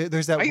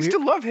 There's that. I used to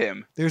love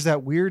him. There's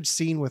that weird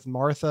scene with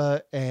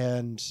Martha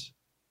and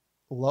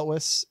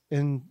Lois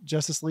in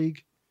Justice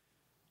League.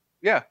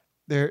 Yeah.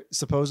 There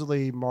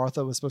supposedly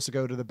Martha was supposed to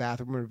go to the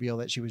bathroom and reveal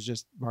that she was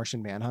just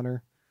Martian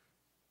Manhunter.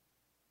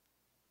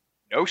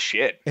 No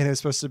shit. And it was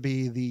supposed to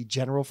be the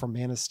general from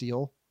Man of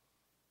Steel.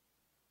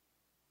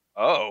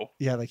 Oh.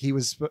 Yeah, like he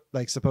was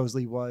like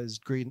supposedly was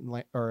not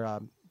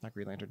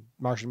Green Lantern,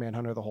 Martian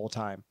Manhunter the whole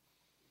time.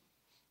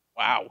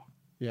 Wow.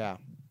 Yeah.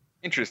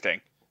 Interesting.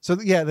 So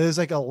yeah, there's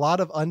like a lot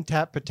of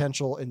untapped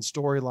potential in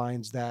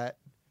storylines that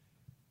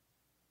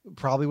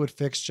probably would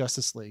fix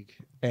Justice League.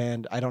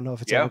 And I don't know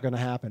if it's ever going to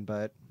happen,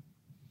 but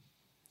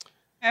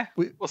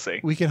we'll see.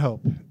 We can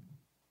hope.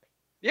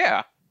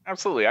 Yeah,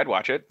 absolutely. I'd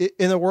watch it.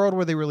 In the world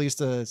where they released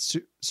a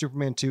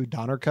Superman 2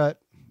 Donner cut,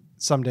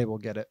 someday we'll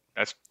get it.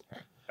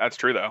 That's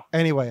true though.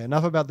 Anyway,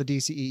 enough about the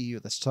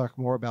DCEU. Let's talk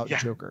more about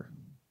Joker.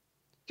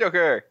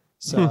 Joker.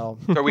 So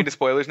are we into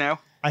spoilers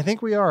now? I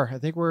think we are. I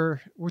think we're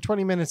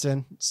 20 minutes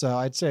in, so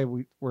I'd say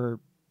we're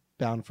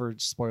bound for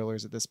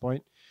spoilers at this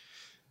point.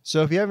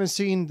 So if you haven't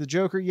seen the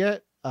Joker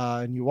yet,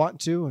 and you want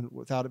to, and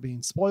without it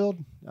being spoiled,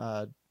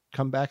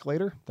 come back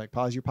later. Like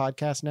pause your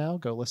podcast now,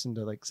 go listen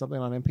to like something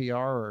on NPR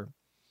or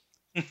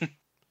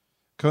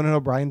Conan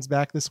O'Brien's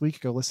back this week.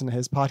 Go listen to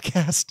his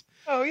podcast.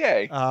 Oh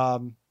yay!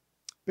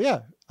 But yeah,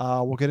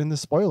 we'll get into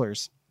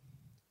spoilers.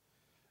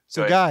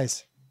 So Good.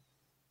 guys,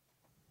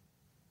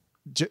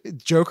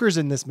 Joker's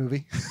in this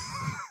movie.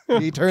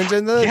 He turns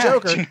into the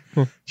Joker.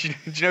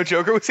 Did you know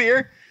Joker was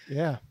here?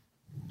 Yeah.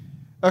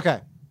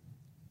 Okay.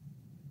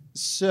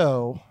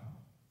 So.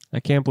 I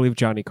can't believe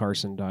Johnny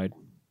Carson died.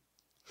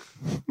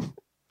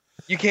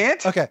 You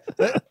can't? Okay.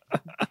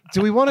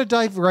 Do we want to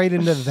dive right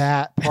into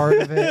that part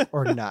of it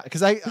or not?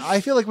 Because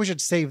I feel like we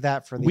should save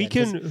that for the We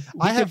end.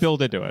 We can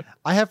build into it.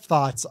 I have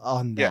thoughts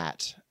on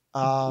that.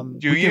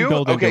 Do we you? Can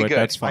build into okay, it. good.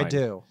 That's fine. I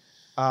do.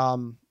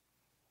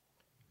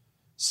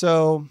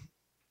 So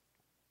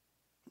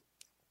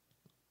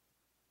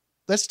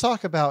let's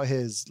talk about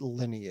his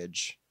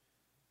lineage.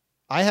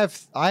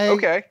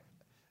 Okay.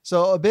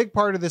 So a big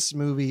part of this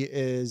movie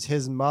is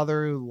his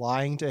mother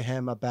lying to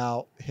him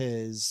about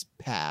his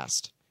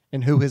past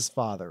and who his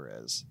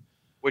father is.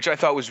 Which I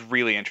thought was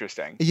really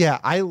interesting. Yeah,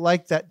 I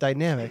like that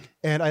dynamic.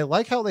 And I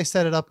like how they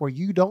set it up where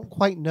you don't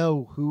quite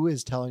know who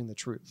is telling the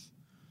truth.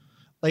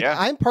 Like,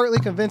 I'm partly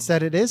convinced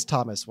that it is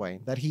Thomas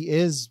Wayne, that he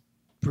is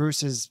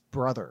Bruce's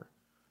brother.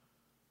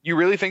 You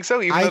really think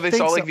so? Even though they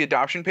saw like the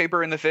adoption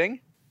paper in the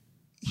thing?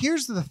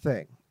 Here's the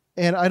thing,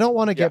 and I don't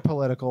want to get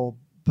political,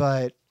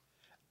 but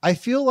I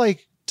feel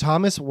like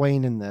Thomas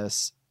Wayne in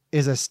this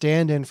is a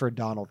stand-in for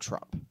Donald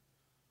Trump.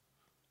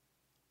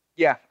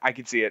 Yeah, I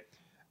can see it.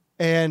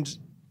 And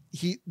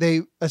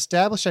they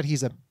established that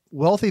he's a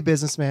wealthy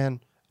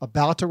businessman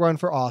about to run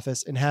for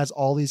office and has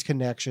all these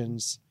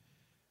connections.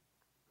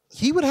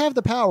 He would have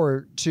the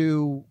power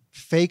to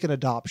fake an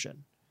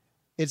adoption.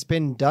 It's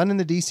been done in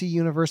the DC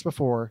universe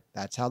before.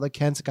 That's how the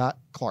Kents got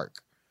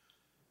Clark.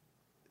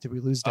 Did we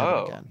lose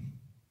Devin again?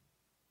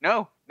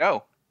 No.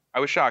 I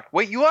was shocked.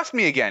 Wait, you lost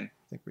me again.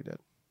 I think we did.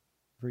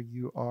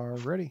 You are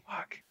ready.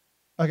 Fuck.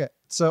 Okay,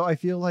 so I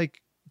feel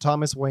like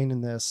Thomas Wayne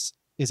in this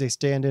is a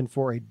stand-in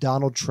for a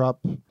Donald Trump,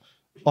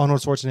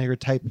 Arnold Schwarzenegger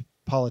type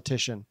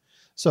politician.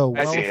 So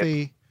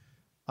wealthy,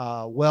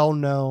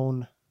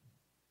 well-known,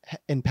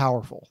 and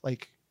powerful.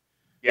 Like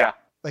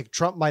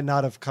Trump might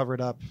not have covered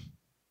up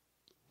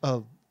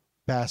a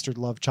bastard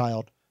love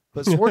child,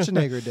 but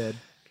Schwarzenegger did,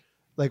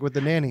 like with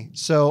the nanny.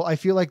 So I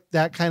feel like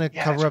that kind of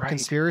cover-up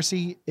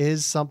conspiracy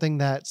is something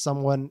that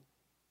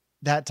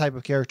that type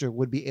of character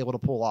would be able to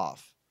pull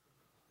off.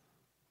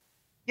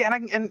 Yeah,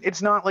 and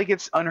it's not like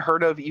it's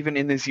unheard of even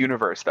in this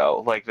universe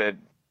though. Like that,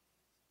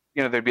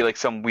 there'd be like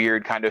some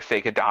weird kind of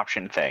fake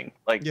adoption thing.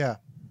 Like,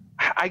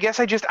 I guess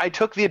I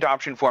took the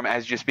adoption form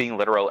as just being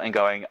literal and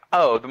going,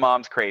 oh, the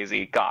mom's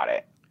crazy. Got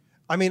it.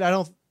 I mean,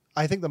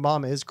 I think the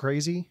mom is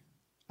crazy.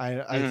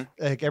 I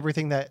like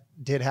everything that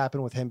did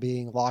happen with him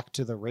being locked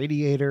to the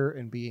radiator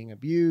and being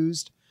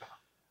abused.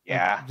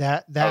 Yeah.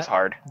 Like that was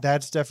hard.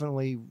 That's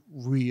definitely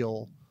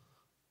real.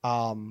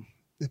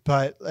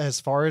 But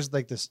as far as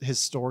like his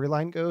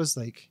storyline goes,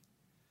 like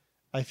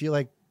I feel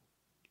like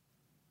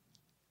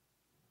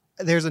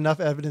there's enough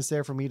evidence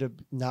there for me to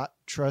not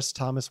trust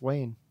Thomas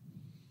Wayne.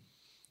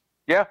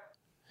 Yeah,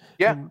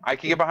 I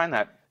can get behind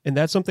that. And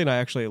that's something I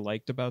actually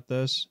liked about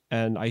this.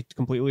 And I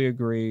completely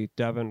agree,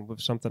 Devin, with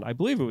something, I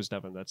believe it was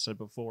Devin that said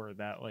before,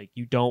 that like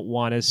you don't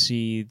want to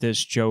see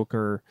this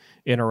Joker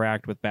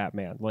interact with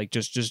Batman. Like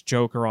just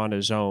Joker on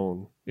his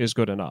own is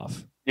good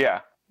enough.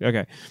 Yeah.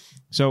 Okay.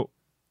 So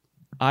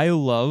I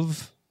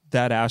love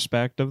that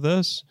aspect of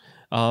this.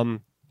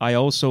 I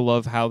also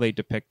love how they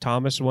depict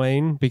Thomas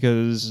Wayne,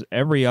 because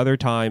every other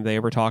time they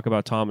ever talk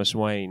about Thomas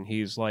Wayne,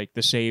 he's like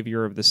the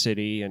savior of the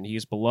city and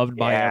he's beloved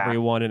by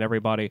everyone and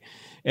everybody.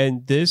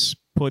 And this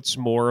puts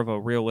more of a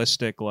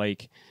realistic,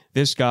 like,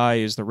 this guy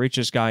is the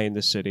richest guy in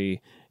the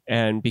city.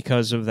 And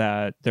because of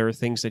that, there are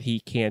things that he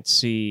can't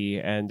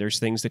see and there's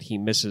things that he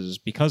misses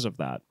because of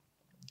that,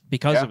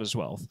 because of his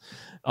wealth.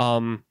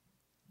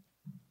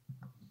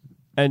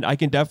 And I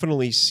can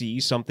definitely see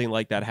something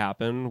like that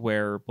happen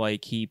where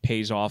like he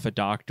pays off a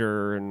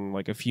doctor and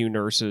like a few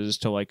nurses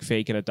to like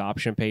fake an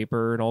adoption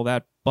paper and all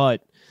that.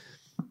 But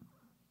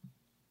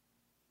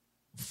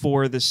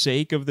for the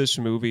sake of this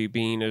movie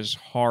being as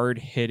hard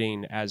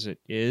hitting as it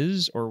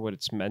is, or what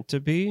it's meant to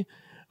be,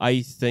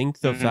 I think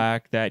the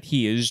fact that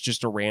he is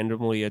just a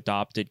randomly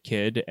adopted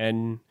kid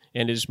and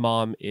his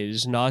mom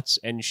is nuts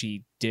and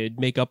she did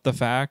make up the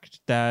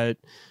fact that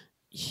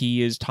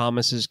he is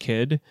Thomas's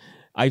kid,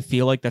 I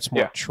feel like that's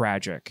more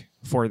tragic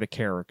for the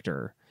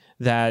character.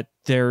 That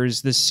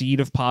there's the seed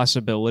of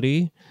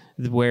possibility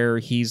where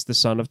he's the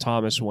son of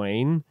Thomas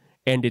Wayne,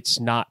 and it's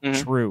not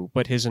true.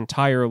 But his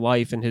entire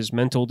life and his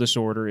mental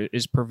disorder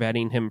is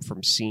preventing him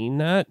from seeing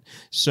that.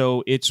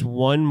 So it's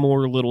one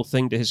more little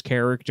thing to his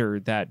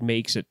character that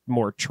makes it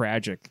more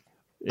tragic.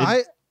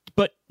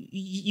 But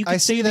you can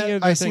see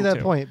that. I see that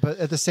point, but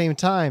at the same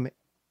time,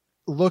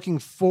 looking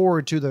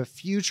forward to the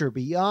future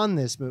beyond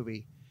this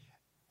movie,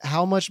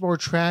 how much more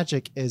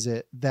tragic is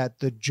it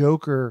that the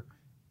Joker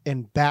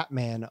and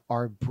Batman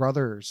are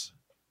brothers?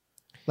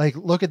 Like,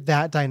 look at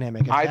that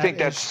dynamic. I think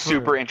that's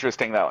super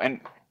interesting, though. And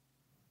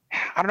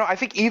I don't know. I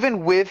think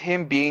even with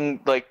him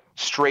being like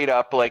straight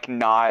up, like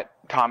not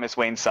Thomas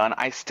Wayne's son,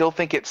 I still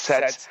think it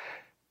sets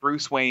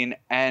Bruce Wayne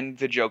and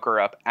the Joker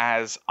up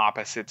as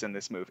opposites in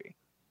this movie.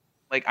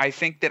 Like, I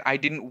think that I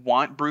didn't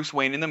want Bruce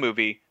Wayne in the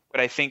movie,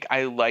 but I think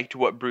I liked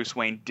what Bruce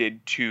Wayne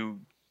did to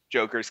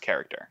Joker's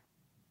character.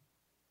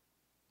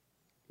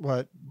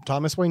 What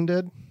Thomas Wayne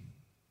did?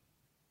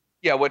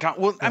 Yeah,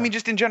 I mean,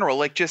 just in general,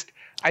 like,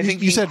 I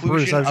think you said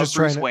Bruce. I was just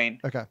Bruce trying to, Wayne.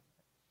 Okay.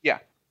 Yeah,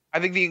 I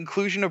think the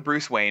inclusion of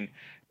Bruce Wayne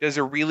does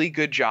a really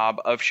good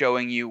job of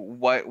showing you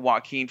what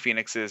Joaquin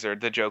Phoenix is, or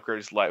the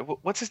Joker's life.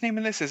 What's his name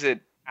in this? Is it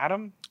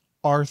Adam?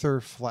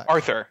 Arthur Fleck.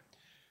 Arthur.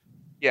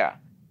 Yeah.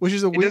 Which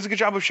is it does a good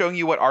job of showing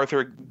you what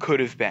Arthur could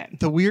have been.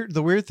 The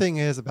weird thing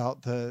is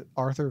about the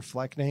Arthur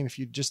Fleck name. If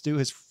you just do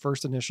his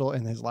first initial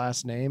and his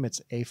last name, it's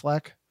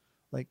Affleck,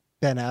 like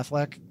Ben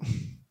Affleck.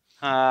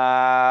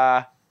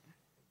 Was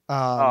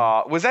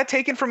that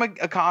taken from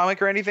a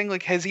comic or anything?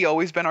 Like, has he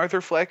always been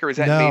Arthur Fleck, or is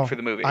that made for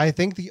the movie? I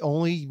think the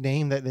only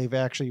name that they've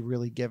actually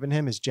really given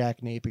him is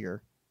Jack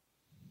Napier.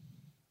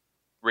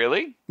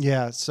 Really?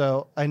 Yeah.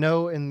 So I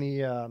know in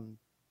the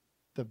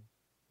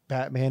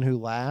Batman Who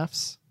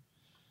Laughs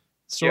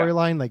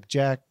storyline, like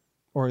Jack,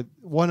 or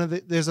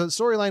there's a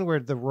storyline where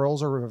the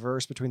roles are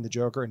reversed between the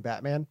Joker and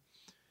Batman,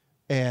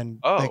 and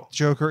like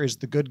Joker is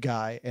the good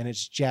guy and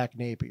it's Jack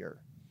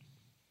Napier.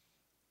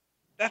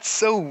 That's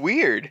so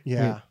weird.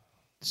 Yeah.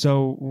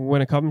 So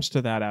when it comes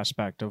to that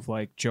aspect of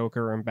like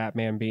Joker and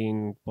Batman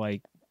being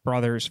like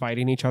brothers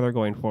fighting each other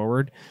going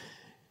forward,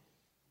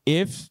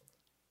 if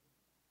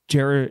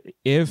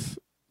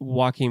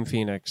Joaquin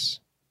Phoenix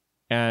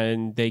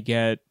and they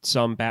get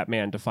some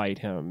Batman to fight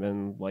him,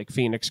 and like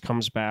Phoenix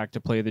comes back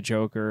to play the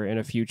Joker in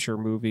a future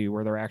movie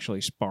where they're actually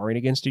sparring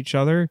against each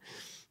other,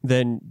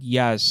 then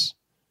yes,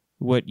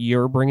 what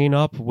you're bringing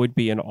up would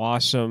be an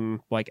awesome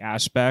like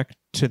aspect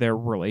to their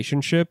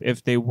relationship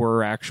if they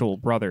were actual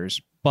brothers.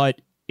 But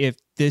if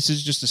this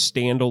is just a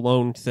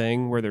standalone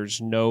thing where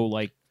there's no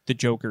like the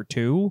Joker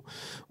 2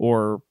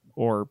 or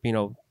you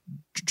know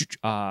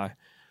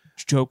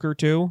Joker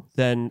 2,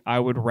 then I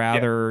would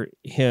rather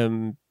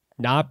him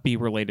not be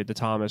related to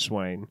Thomas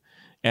Wayne,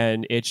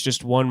 and it's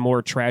just one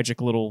more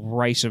tragic little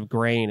rice of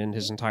grain in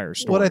his entire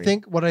story.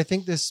 What I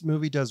think this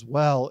movie does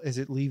well is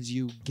it leaves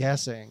you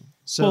guessing.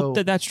 So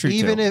that's true.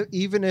 Even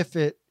if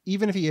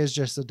he is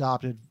just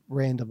adopted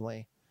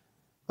randomly,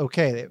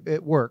 okay,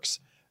 it works.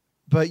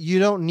 But you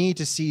don't need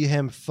to see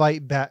him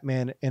fight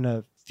Batman in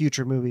a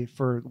future movie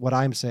for what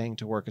I'm saying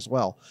to work as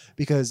well.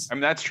 Because I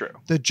mean, that's true.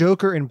 The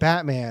Joker and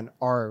Batman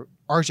are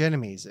arch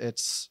enemies.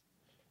 It's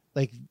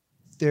like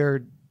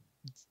they're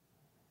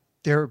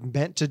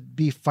meant to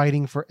be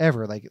fighting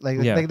forever. Like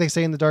they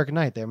say in The Dark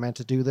Knight, they're meant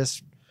to do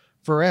this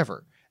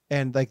forever.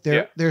 And like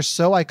they're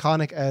so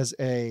iconic as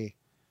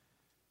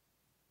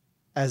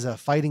a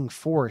fighting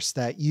force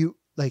that you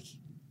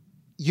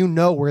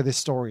know where this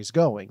story is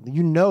going.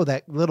 You know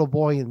that little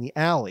boy in the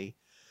alley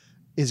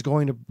is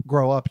going to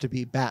grow up to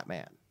be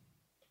Batman.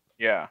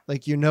 Yeah.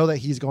 Like, you know that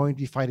he's going to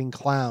be fighting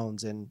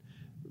clowns and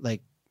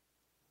like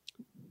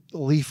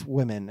leaf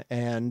women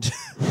and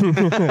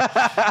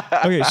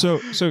okay, so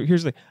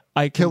here's the thing.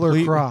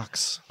 Killer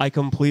Crocs. I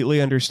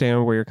completely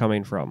understand where you're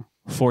coming from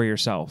for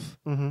yourself.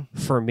 Mm-hmm.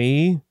 For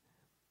me,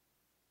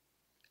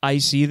 I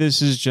see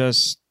this as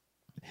just,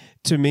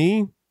 to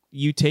me,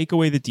 you take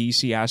away the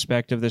DC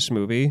aspect of this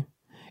movie,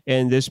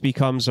 and this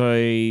becomes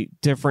a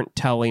different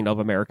telling of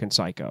American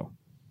Psycho.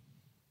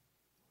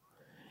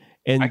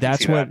 And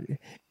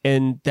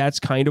that's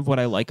kind of what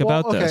I like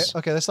about this.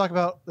 Okay, let's talk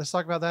about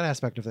that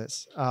aspect of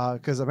this.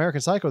 Because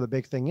American Psycho, the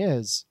big thing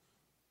is,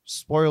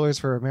 spoilers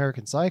for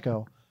American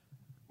Psycho.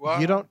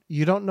 Well,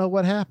 you don't know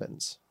what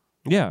happens.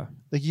 Yeah,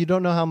 like you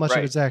don't know how much Right.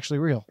 of it's actually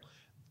real.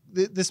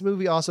 This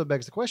movie also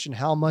begs the question: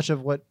 how much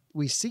of what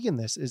we see in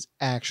this is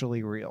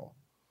actually real?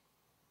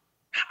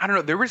 I don't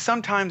know. There were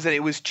some times that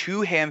it was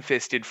too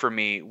ham-fisted for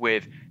me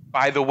with,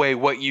 by the way,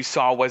 what you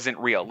saw wasn't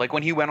real. Like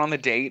when he went on the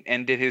date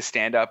and did his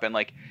stand-up and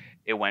like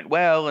it went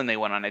well and they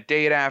went on a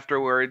date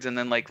afterwards and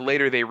then like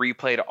later they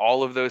replayed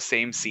all of those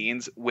same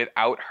scenes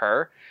without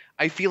her.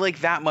 I feel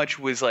like that much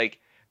was like,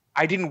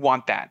 I didn't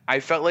want that.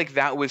 I felt like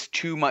that was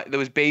too much. That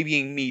was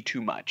babying me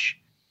too much.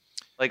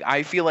 Like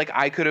I feel like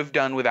I could have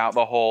done without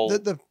the whole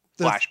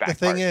flashback. The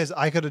thing part. is,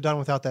 I could have done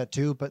without that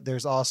too, but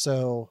there's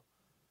also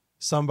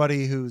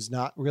somebody who's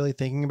not really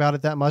thinking about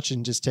it that much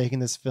and just taking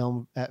this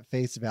film at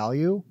face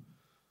value,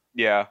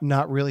 Yeah.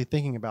 not really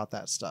thinking about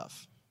that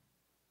stuff.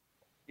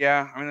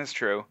 Yeah. I mean, that's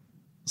true.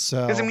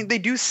 So, Because I mean, they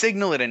do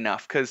signal it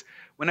enough. Because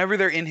whenever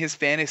they're in his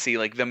fantasy,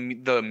 like the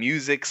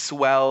music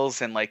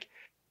swells and like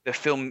the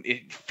film,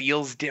 it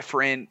feels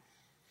different.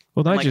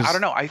 well, Like I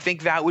don't know. I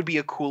think that would be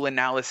a cool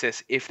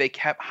analysis if they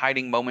kept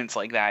hiding moments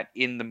like that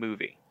in the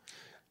movie.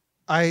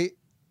 I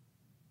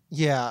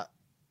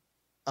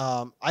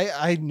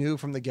knew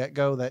from the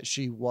get-go that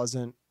she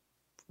wasn't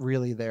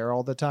really there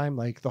all the time.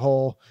 Like the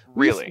whole,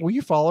 Really? were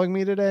you following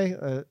me today?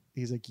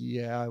 He's like,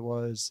 yeah, I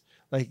was.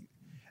 Like,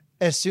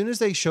 as soon as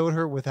they showed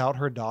her without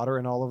her daughter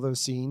in all of those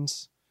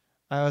scenes,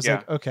 I was Yeah.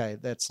 like, okay,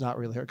 that's not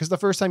really her. Because the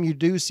first time you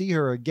do see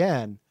her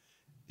again,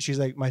 she's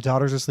like, my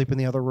daughter's asleep in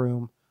the other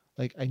room.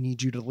 Like, I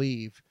need you to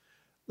leave.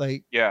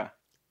 Like, Yeah.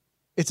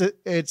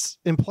 it's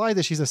implied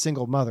that she's a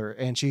single mother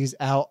and she's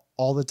out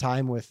all the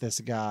time with this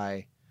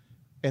guy,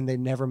 and they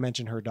never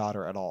mention her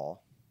daughter at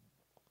all.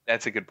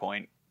 That's a good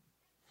point.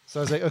 So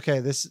I was like,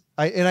 okay,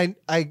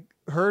 I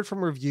heard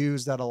from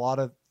reviews that a lot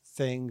of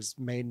things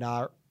may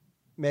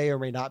or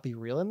may not be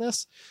real in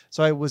this.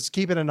 So I was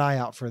keeping an eye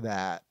out for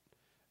that.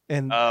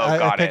 And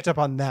I picked up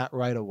on that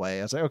right away.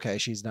 I was like, okay,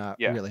 she's not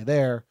really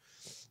there.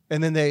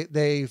 And then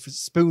they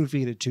spoon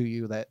feed it to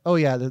you that, oh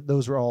yeah,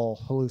 those were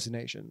all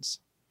hallucinations.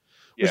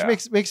 Yeah.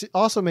 Which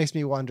makes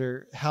me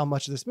wonder how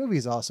much of this movie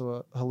is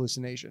also a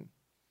hallucination.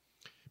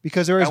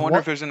 Because there is I wonder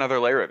if there's another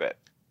layer of it.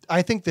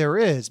 I think there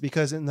is,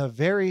 because in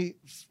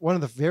one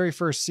of the very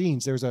first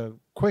scenes, there's a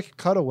quick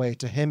cutaway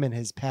to him in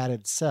his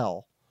padded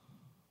cell.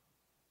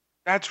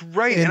 That's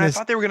right. And I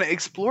thought they were going to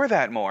explore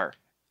that more.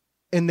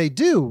 And they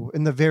do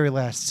in the very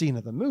last scene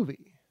of the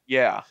movie.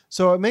 Yeah.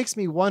 So it makes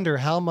me wonder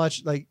how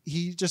much, like,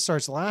 he just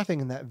starts laughing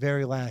in that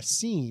very last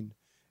scene.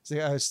 It's like,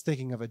 I was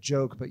thinking of a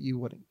joke, but you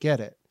wouldn't get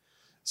it.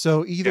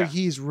 So either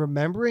he's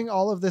remembering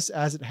all of this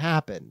as it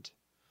happened,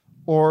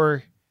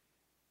 or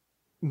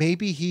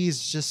maybe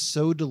he's just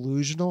so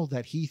delusional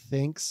that he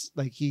thinks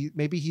like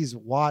maybe he's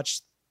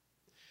watched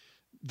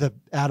the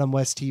Adam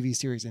West TV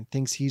series and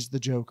thinks he's the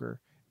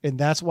Joker. And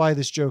that's why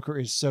this Joker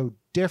is so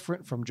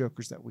different from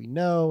Jokers that we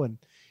know. And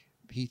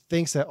he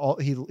thinks that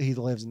he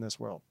lives in this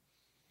world.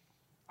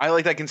 I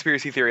like that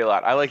conspiracy theory a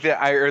lot. I like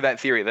that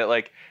theory that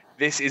like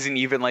this isn't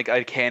even like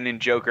a canon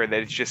Joker, that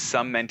it's just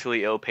some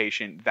mentally ill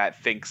patient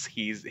that thinks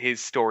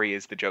his story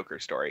is the Joker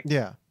story.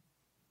 Yeah.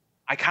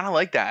 I kind of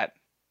like that.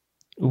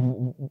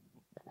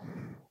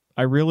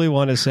 I really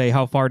want to say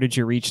how far did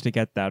you reach to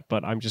get that,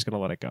 but I'm just going to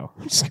let it go.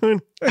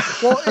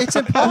 Well, it's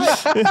implied.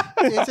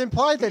 It's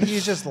implied that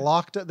he's just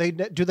locked up.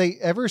 Do they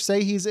ever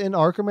say he's in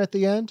Arkham at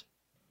the end?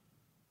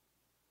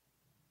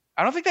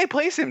 I don't think they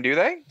place him, do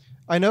they?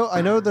 I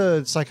know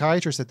the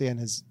psychiatrist at the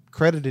end is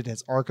credited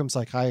as Arkham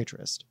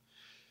psychiatrist.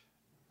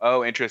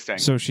 Oh, interesting.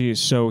 So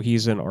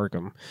he's in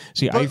Arkham.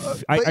 See,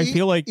 I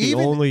feel like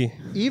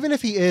even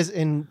if he is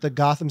in the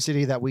Gotham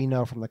City that we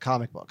know from the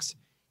comic books,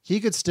 he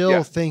could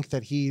still think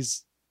that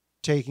he's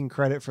taking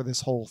credit for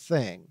this whole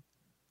thing.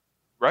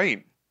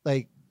 Right.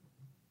 Like,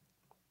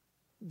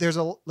 there's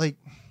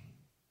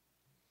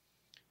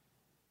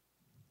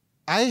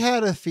I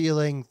had a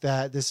feeling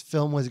that this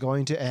film was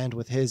going to end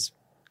with his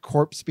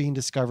corpse being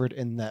discovered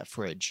in that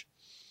fridge.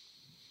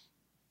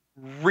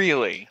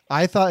 Really?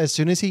 I thought as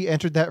soon as he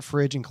entered that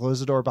fridge and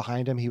closed the door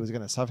behind him, he was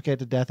going to suffocate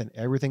to death, and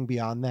everything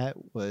beyond that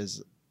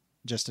was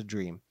just a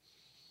dream.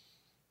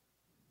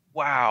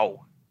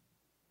 Wow.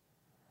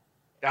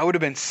 That would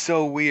have been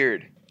so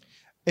weird.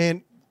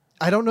 And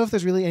I don't know if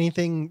there's really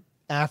anything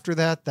after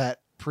that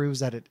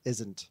proves that it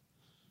isn't.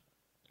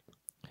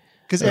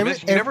 Because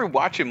you never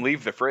watch him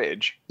leave the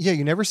fridge. Yeah,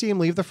 you never see him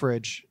leave the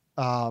fridge.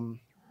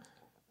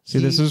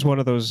 This is one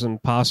of those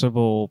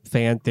impossible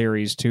fan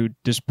theories to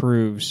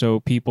disprove. So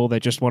people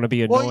that just want to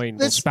be annoying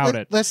will spout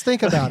it. Let's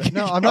think about it.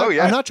 No, I'm not.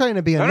 I'm not trying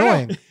to be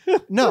annoying.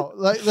 No,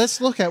 let's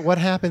look at what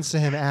happens to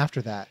him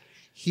after that.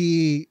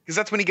 Because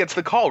that's when he gets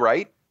the call,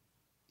 right?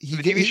 The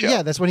TV show.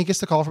 Yeah, that's when he gets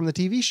the call from the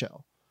TV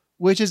show,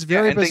 which is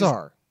very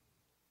bizarre.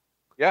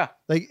 Yeah.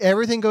 Like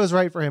everything goes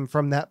right for him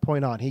from that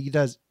point on. He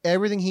does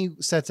everything he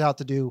sets out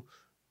to do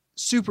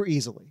super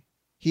easily.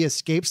 He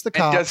escapes the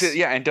cops.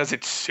 And does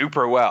it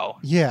super well.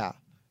 Yeah.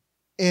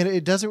 And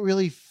it doesn't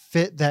really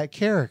fit that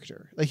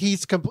character. Like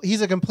he's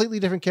a completely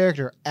different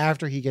character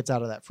after he gets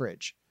out of that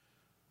fridge.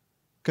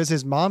 Because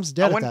his mom's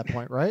dead at that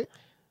point, right?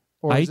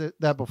 Or is it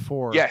that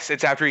before? Yes,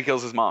 it's after he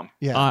kills his mom.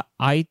 Yeah.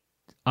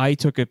 I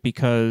took it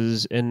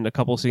because in a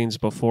couple scenes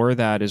before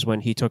that is when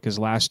he took his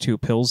last 2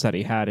 pills that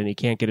he had and he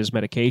can't get his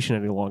medication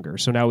any longer.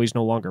 So now he's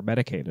no longer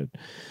medicated.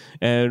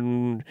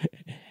 And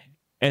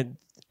there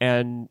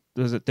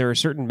are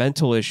certain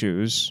mental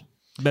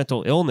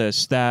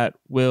illness that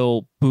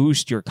will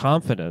boost your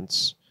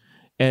confidence.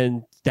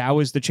 And that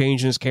was the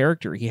change in his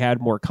character. He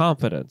had more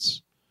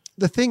confidence.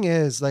 The thing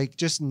is, like,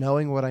 just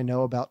knowing what I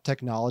know about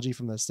technology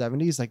from the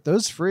 70s, like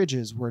those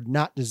fridges were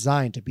not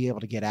designed to be able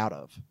to get out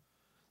of.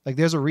 Like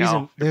there's a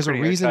reason. No, there's a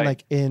reason.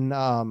 airtight. Like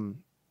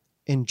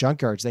in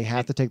junkyards, they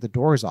have to take the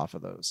doors off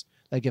of those.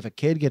 Like if a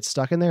kid gets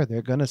stuck in there,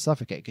 they're gonna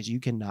suffocate because you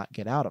cannot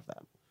get out of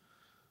them.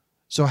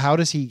 So how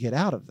does he get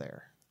out of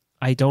there?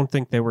 I don't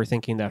think they were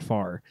thinking that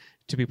far,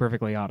 to be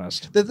perfectly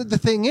honest. The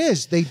thing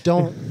is, they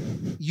don't.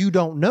 You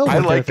don't know. What I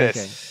like they're this.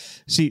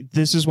 thinking. See,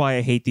 this is why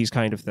I hate these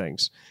kind of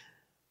things.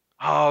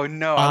 Oh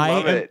no, I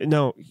love it.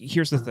 No,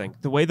 here's the thing.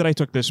 The way that I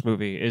took this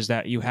movie is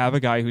that you have a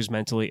guy who's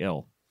mentally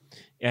ill,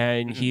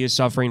 and he is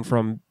suffering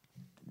from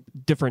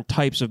different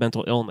types of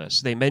mental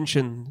illness. They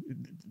mention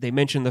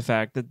the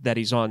fact that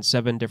he's on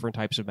 7 different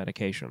types of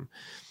medication.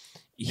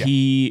 Yeah.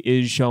 He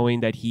is showing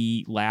that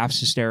he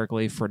laughs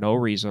hysterically for no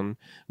reason,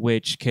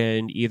 which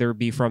can either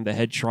be from the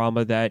head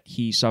trauma that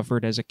he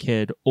suffered as a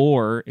kid,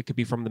 or it could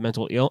be from the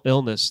mental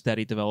illness that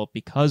he developed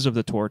because of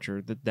the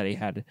torture that he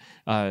had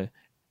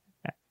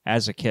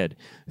as a kid.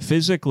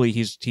 Physically,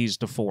 he's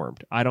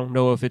deformed. I don't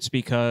know if it's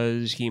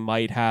because he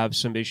might have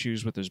some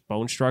issues with his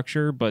bone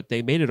structure, but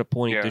they made it a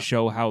point to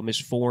show how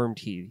misformed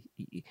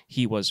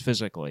he was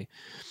physically.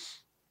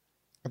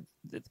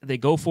 They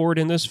go forward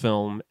in this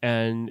film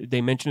and they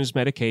mention his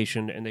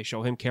medication and they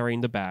show him carrying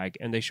the bag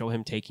and they show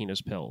him taking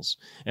his pills.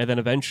 And then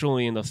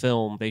eventually in the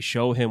film, they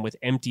show him with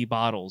empty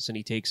bottles and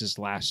he takes his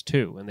last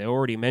 2. And they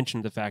already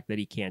mentioned the fact that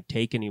he can't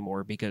take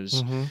anymore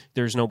because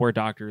there's no more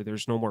doctor,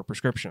 there's no more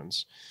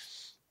prescriptions.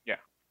 Yeah.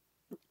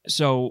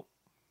 So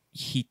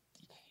he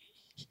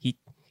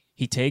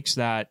takes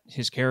that.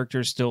 His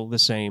character is still the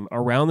same.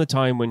 Around the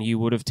time when he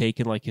would have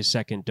taken like his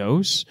second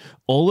dose,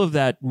 all of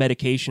that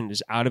medication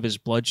is out of his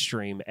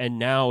bloodstream, and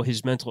now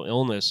his mental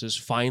illness is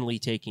finally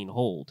taking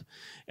hold.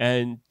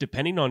 And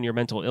depending on your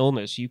mental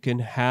illness, you can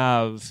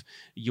have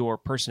your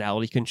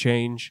personality can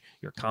change,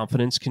 your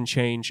confidence can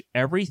change.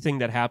 Everything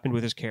that happened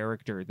with his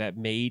character that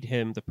made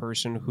him the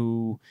person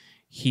who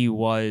he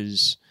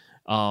was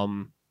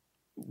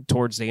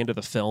towards the end of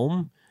the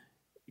film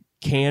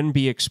can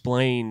be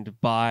explained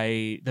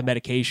by the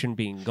medication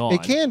being gone.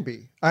 It can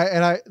be,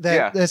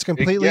 that's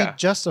completely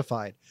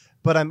justified.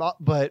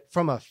 But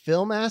from a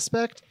film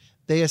aspect,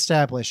 they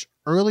establish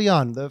early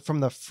on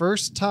from the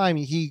first time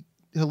he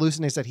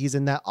hallucinates that he's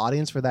in that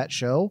audience for that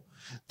show,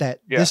 that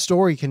this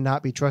story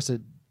cannot be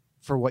trusted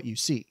for what you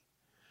see.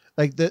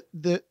 Like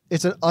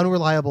it's an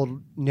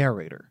unreliable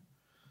narrator,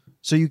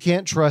 so you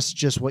can't trust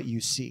just what you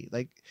see.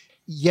 Like,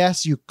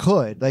 yes, you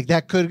could, like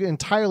that could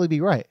entirely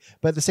be right,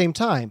 but at the same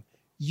time,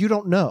 you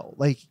don't know.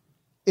 Like,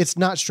 it's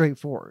not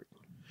straightforward.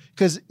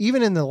 Because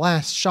even in the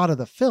last shot of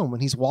the film, when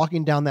he's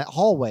walking down that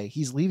hallway,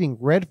 he's leaving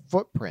red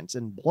footprints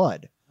and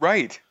blood.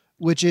 Right.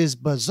 Which is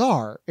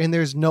bizarre, and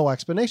there's no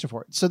explanation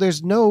for it. So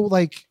there's no,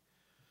 like,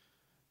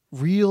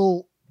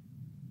 real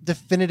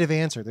definitive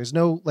answer. There's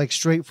no, like,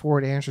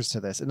 straightforward answers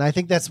to this. And I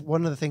think that's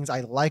one of the things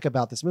I like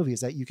about this movie, is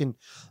that you can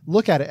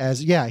look at it as,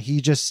 he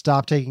just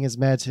stopped taking his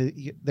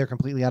meds. They're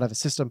completely out of his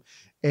system.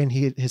 And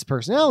his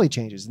personality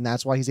changes, and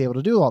that's why he's able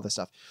to do all this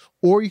stuff.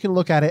 Or you can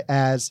look at it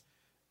as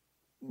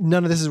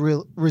none of this is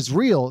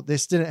real.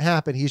 This didn't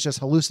happen. He's just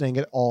hallucinating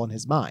it all in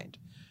his mind.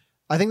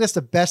 I think that's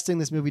the best thing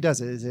this movie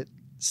does, is it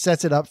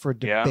sets it up for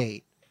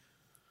debate.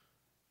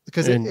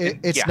 Because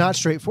it's not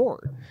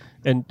straightforward.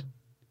 And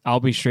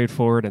I'll be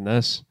straightforward in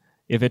this.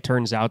 If it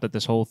turns out that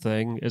this whole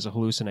thing is a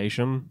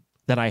hallucination,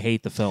 then I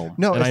hate the film.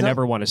 No, and I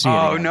never want to see it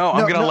again. Oh, no,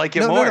 I'm going to like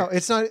it more. No,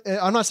 it's not.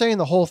 I'm not saying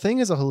the whole thing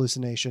is a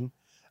hallucination.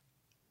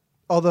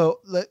 Although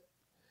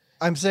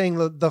I'm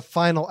saying the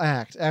final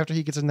act, after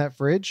he gets in that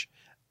fridge,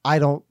 I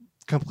don't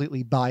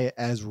completely buy it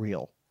as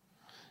real.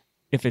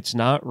 If it's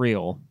not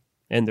real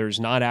and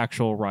there's not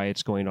actual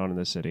riots going on in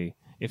the city,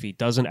 if he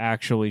doesn't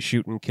actually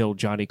shoot and kill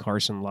Johnny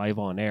Carson live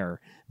on air,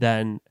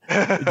 then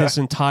this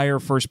entire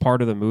first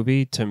part of the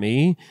movie, to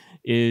me,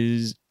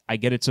 is, I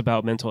get it's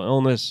about mental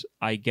illness.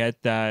 I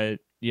get that,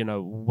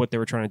 what they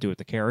were trying to do with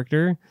the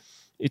character.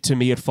 To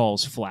me, it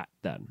falls flat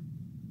then.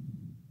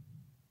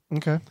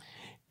 Okay.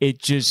 It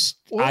just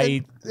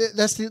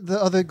that's the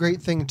other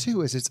great thing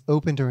too, is it's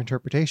open to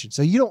interpretation.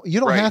 So you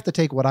don't have to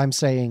take what I'm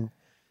saying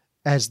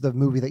as the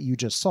movie that you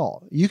just saw.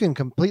 You can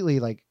completely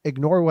like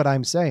ignore what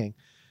I'm saying.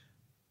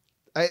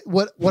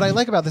 What I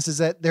like about this is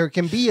that there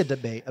can be a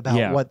debate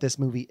about what this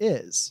movie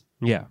is.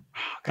 Yeah.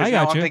 Because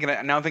now I'm thinking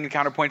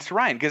counterpoints to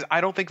Ryan, because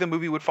I don't think the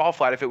movie would fall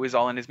flat if it was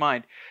all in his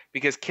mind,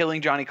 because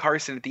killing Johnny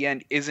Carson at the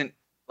end isn't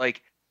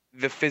like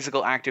the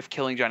physical act of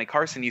killing Johnny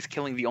Carson. He's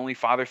killing the only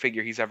father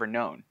figure he's ever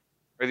known,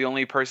 or the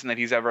only person that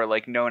he's ever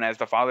like known as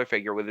the father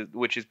figure,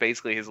 which is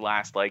basically his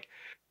last like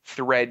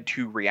thread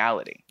to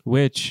reality.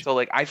 So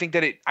like I think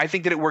that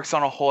it works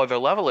on a whole other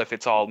level if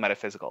it's all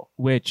metaphysical.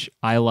 Which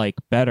I like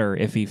better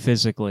if he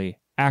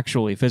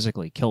actually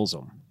physically kills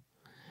him.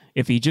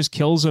 If he just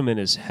kills him in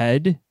his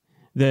head,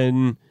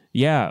 then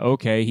yeah,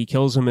 okay, he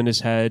kills him in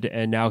his head,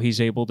 and now he's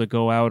able to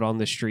go out on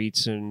the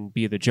streets and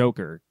be the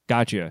Joker.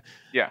 Gotcha.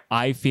 Yeah.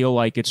 I feel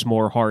like it's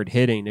more hard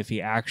hitting if he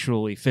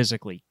actually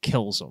physically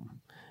kills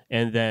him.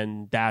 And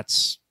then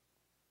there's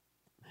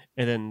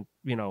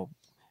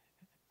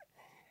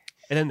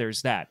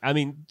that. I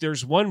mean,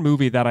 there's one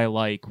movie that I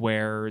like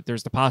where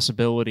there's the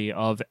possibility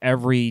of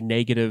every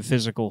negative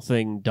physical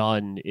thing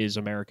done is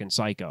American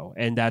Psycho.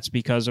 And that's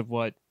because of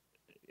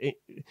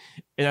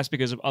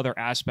other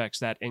aspects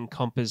that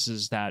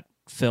encompasses that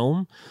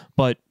film.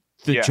 But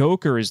the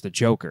Joker is the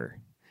Joker.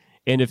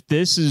 And if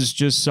this is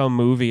just some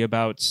movie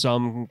about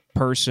some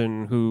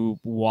person who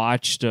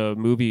watched a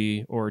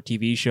movie or a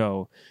TV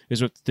show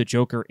is with the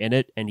Joker in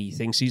it, and he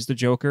thinks he's the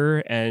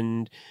Joker,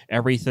 and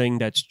everything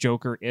that's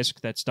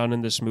Joker-esque that's done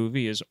in this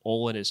movie is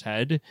all in his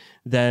head,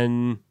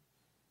 then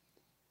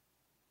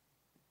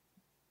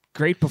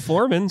great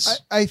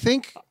performance. I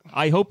think...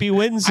 I hope he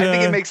wins. I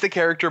think it makes the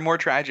character more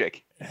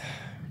tragic.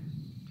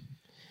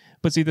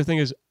 But see, the thing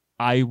is,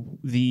 I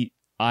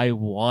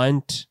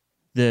want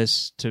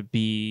this to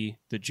be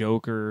the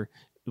Joker,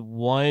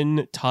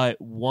 one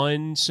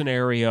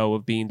scenario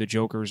of being the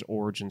Joker's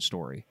origin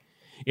story.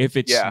 If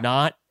it's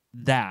not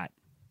that,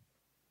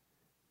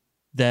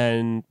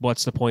 then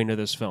what's the point of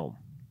this film?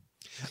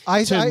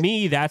 To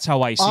me, that's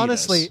how I see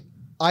honestly, this.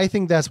 I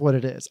think that's what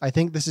it is. I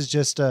think this is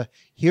just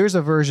here's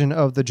a version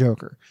of the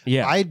Joker.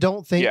 Yeah. I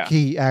don't think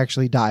he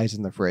actually dies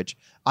in the fridge.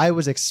 I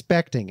was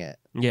expecting it.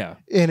 Yeah.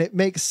 And it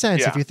makes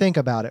sense if you think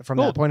about it from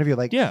that point of view.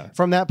 Like,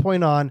 from that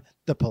point on,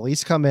 the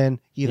police come in,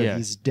 either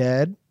he's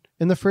dead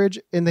in the fridge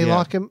and they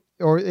lock him,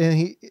 or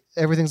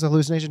everything's a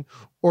hallucination,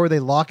 or they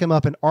lock him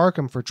up in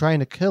Arkham for trying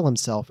to kill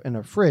himself in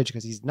a fridge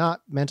because he's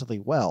not mentally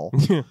well.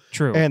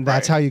 True. And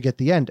that's how you get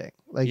the ending.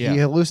 Like, he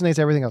hallucinates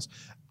everything else.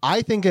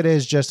 I think it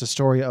is just a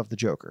story of the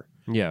Joker.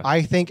 Yeah.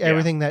 I think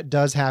everything that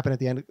does happen at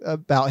the end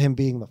about him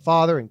being the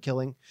father and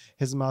killing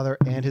his mother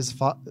and his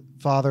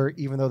father,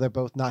 even though they're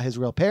both not his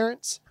real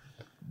parents.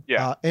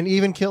 Yeah. And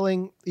even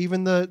killing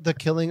the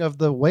killing of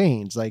the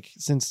Waynes, like,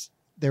 since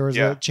there was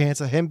a chance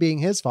of him being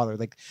his father,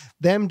 like,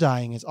 them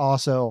dying is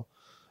also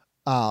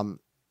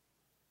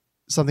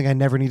something I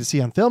never need to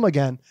see on film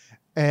again.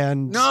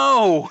 And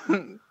no.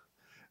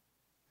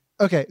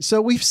 Okay,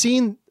 so we've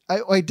seen,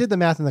 I did the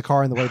math in the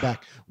car on the way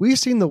back. We've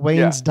seen the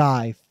Waynes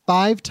die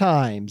 5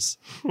 times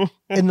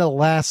in the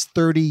last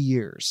 30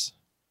 years.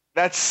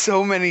 That's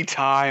so many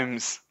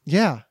times.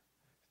 Yeah.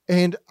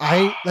 And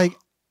I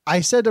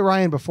said to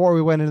Ryan before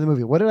we went into the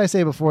movie, what did I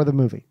say before the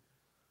movie?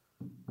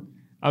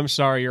 I'm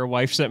sorry, your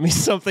wife sent me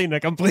something I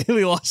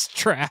completely lost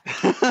track.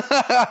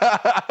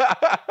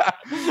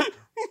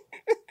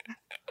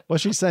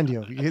 What'd she send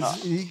you? You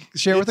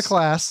share with the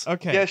class.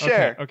 Okay. Yeah,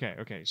 share.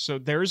 Okay. So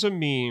there's a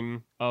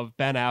meme of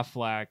Ben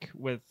Affleck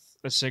with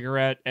a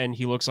cigarette, and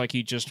he looks like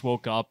he just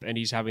woke up and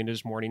he's having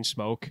his morning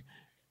smoke.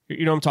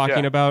 You know what I'm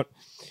talking about?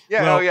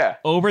 Yeah, well,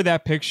 over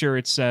that picture,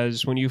 it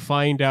says, when you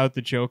find out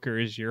the Joker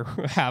is your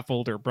half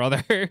older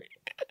brother.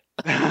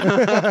 Oh,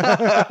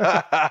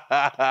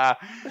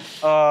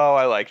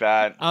 I like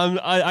that.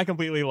 I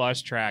completely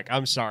lost track.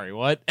 I'm sorry.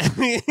 What?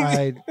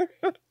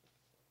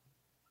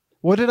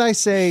 What did I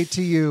say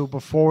to you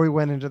before we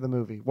went into the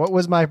movie? What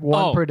was my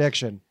one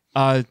prediction?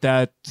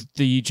 That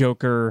the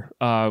Joker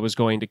was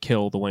going to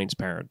kill the Wayne's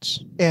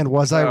parents. And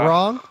was I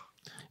wrong?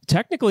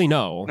 Technically,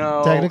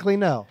 no. Technically,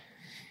 no.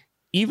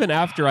 Even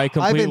after I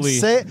completely...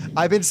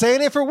 I've been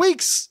saying it for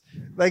weeks.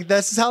 Like,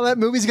 this is how that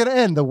movie's going to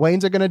end. The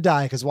Waynes are going to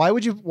die. Because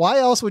why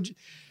else would you...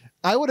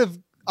 I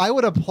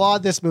would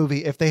applaud this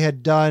movie if they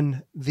had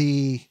done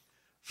the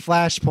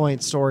Flashpoint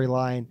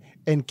storyline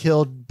and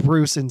killed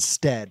Bruce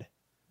instead.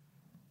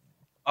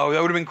 Oh,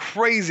 that would have been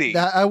crazy.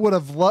 I would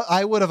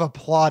have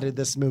applauded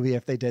this movie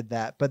if they did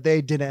that, but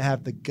they didn't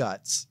have the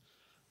guts.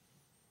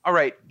 All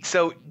right.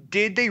 So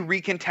did they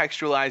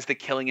recontextualize the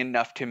killing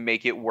enough to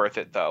make it worth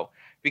it, though?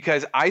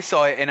 Because I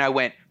saw it and I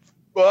went,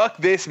 fuck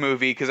this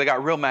movie, because I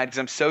got real mad because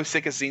I'm so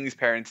sick of seeing these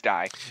parents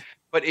die.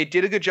 But it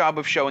did a good job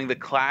of showing the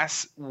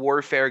class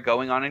warfare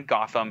going on in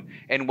Gotham,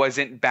 and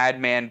wasn't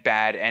bad man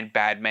bad and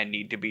bad men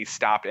need to be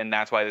stopped, and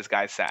that's why this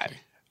guy's sad.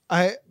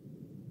 I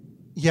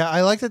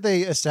like that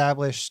they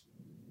established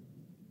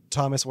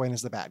Thomas Wayne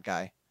as the bad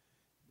guy,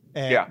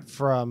 and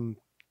from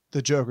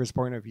the Joker's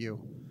point of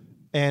view.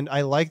 And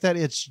I like that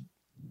it's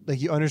like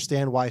you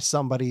understand why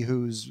somebody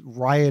who's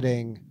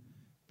rioting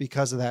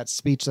because of that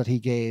speech that he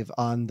gave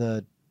on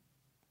the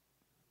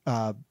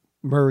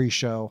Murray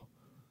show.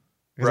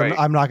 Right.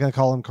 I'm not going to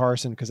call him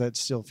Carson because I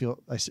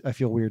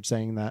feel weird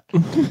saying that.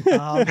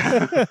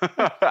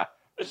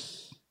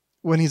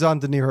 When he's on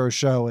De Niro's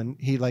show and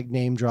he like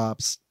name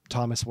drops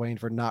Thomas Wayne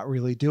for not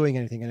really doing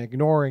anything and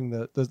ignoring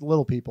the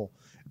little people.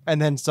 And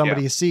then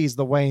somebody sees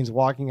the Waynes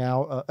walking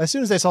out. As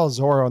soon as they saw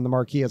Zorro on the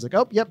marquee, I was like,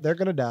 oh, yep, they're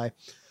going to die.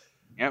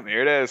 Yep,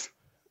 here it is.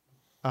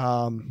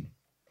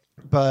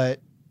 But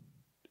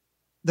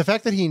the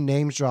fact that he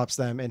name drops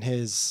them in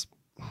his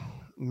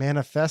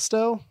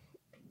manifesto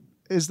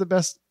is the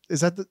best.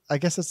 I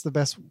guess that's the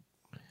best.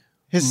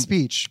 His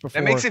speech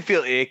before. That makes it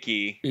feel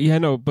icky. Yeah,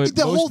 no, but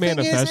The whole most thing is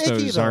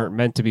manifestos icky, though. aren't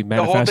meant to be whole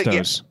thing,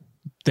 manifestos.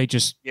 They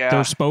just,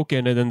 they're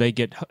spoken and then they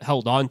get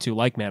held on to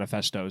like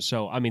manifestos.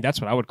 So, I mean,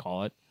 that's what I would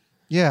call it.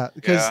 Yeah,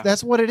 because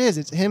that's what it is.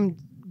 It's him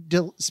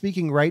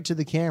speaking right to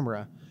the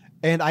camera.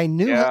 And I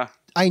knew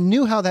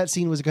how that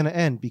scene was going to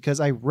end because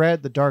I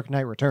read The Dark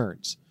Knight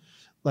Returns.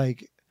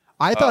 Like,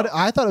 I thought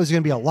it was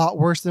going to be a lot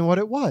worse than what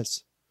it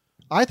was.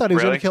 I thought he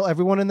was going to kill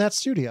everyone in that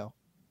studio.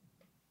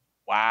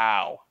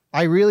 Wow.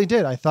 I really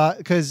did. I thought,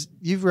 because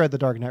you've read The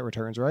Dark Knight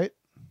Returns, right?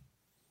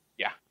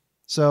 Yeah.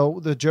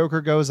 So the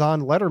Joker goes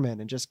on Letterman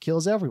and just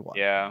kills everyone.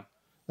 Yeah.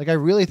 Like, I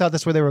really thought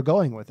that's where they were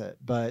going with it,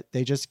 but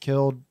they just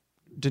killed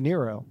De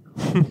Niro.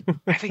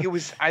 I think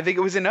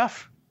it was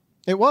enough.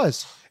 It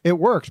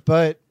worked,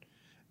 but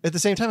at the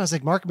same time, I was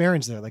like, Mark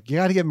Maron's there. Like, you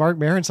got to get Mark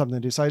Maron something to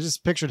do. So I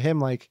just pictured him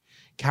like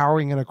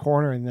cowering in a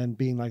corner and then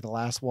being like the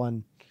last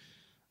one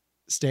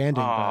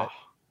standing. But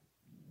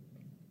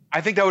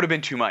I think that would have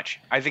been too much.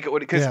 I think it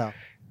would, because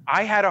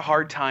I had a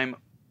hard time.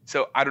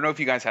 So I don't know if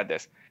you guys had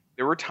this.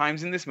 There were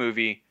times in this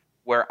movie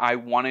where I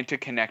wanted to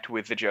connect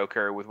with the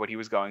Joker, with what he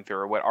was going through,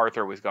 or what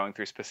Arthur was going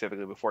through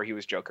specifically before he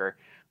was Joker.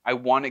 I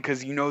wanted,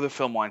 because the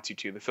film wants you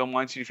to. The film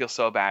wants you to feel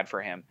so bad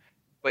for him.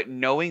 But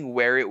knowing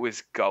where it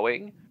was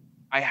going,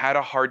 I had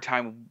a hard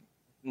time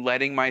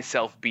letting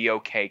myself be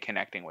okay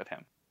connecting with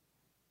him.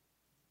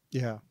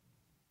 Yeah.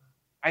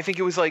 I think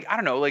it was like, I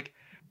don't know, like,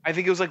 I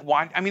think it was like,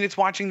 it's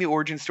watching the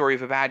origin story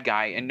of a bad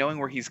guy and knowing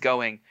where he's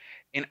going.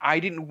 And I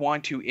didn't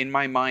want to, in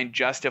my mind,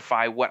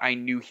 justify what I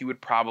knew he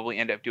would probably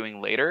end up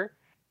doing later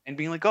and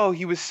being like, oh,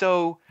 he was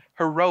so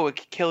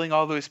heroic killing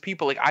all those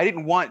people. Like, I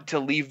didn't want to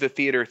leave the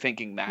theater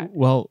thinking that.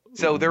 Well,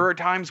 so there were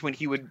times when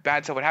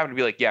bad stuff would happen to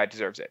be like, yeah, it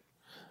deserves it.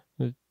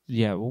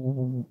 Yeah.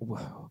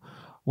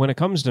 When it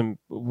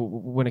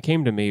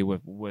came to me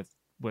with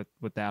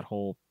that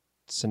whole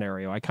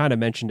scenario, I kind of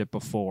mentioned it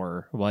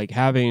before, like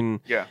having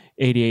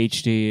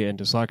ADHD and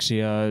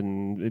dyslexia,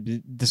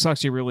 and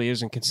dyslexia really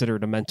isn't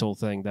considered a mental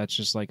thing. That's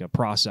just like a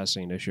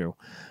processing issue.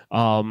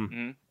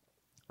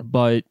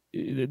 But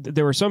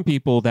there are some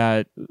people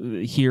that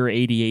hear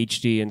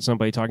ADHD and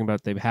somebody talking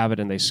about they have it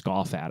and they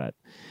scoff at it,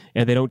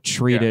 and they don't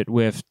treat it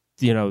with,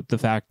 the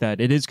fact that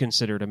it is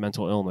considered a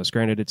mental illness.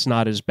 Granted, it's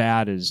not as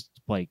bad as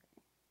like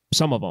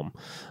some of them,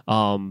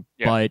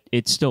 but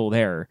it's still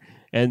there.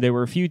 And there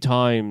were a few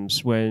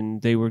times when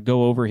they would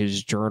go over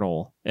his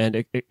journal,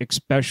 and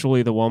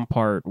especially the one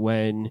part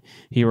when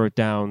he wrote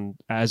down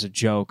as a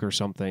joke or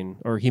something,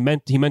 or he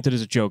meant it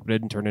as a joke, but it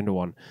didn't turn into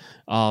one.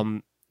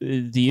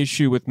 The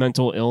issue with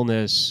mental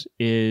illness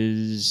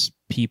is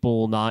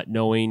people not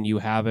knowing you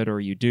have it or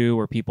you do,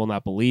 or people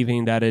not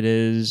believing that it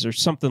is, or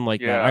something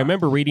like that. I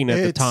remember reading it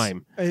at the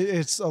time.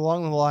 It's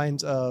along the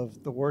lines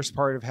of the worst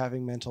part of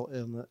having mental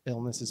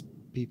illness is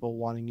people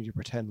wanting you to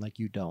pretend like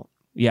you don't.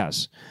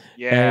 Yes.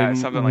 Yeah, and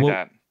something like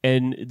that.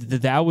 And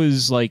that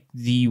was like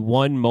the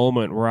one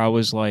moment where I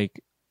was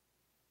like,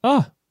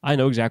 I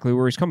know exactly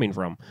where he's coming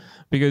from.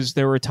 Because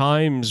there were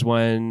times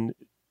when,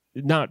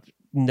 not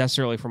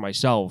necessarily for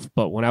myself,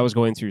 but when I was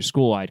going through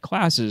school, I had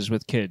classes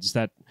with kids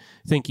that,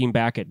 thinking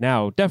back at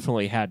now,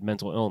 definitely had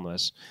mental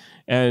illness.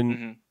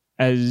 And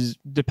as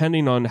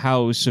depending on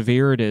how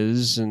severe it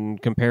is and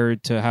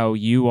compared to how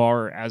you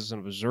are as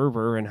an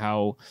observer and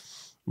how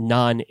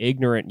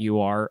non-ignorant you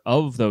are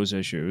of those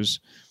issues,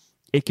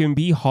 it can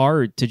be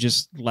hard to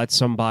just let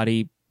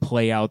somebody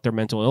play out their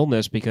mental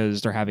illness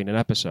because they're having an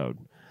episode.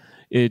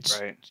 It's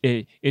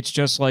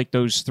just like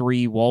those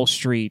 3 Wall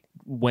Street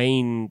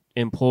Wayne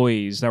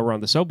employees that were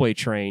on the subway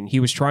train. He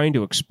was trying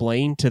to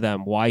explain to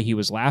them why he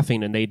was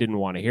laughing, and they didn't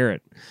want to hear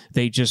it.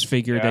 They just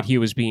figured that he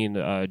was being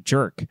a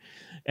jerk.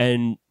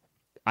 And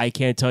I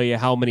can't tell you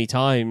how many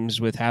times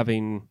with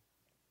having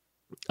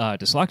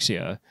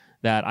dyslexia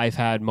that I've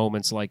had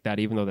moments like that,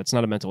 even though that's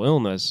not a mental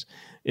illness,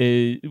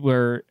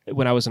 where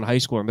when I was in high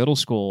school or middle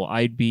school,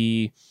 I'd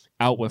be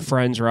out with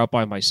friends or out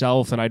by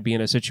myself, and I'd be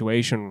in a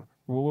situation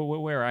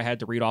where I had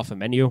to read off a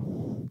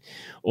menu,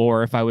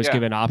 or if I was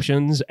given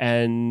options,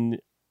 and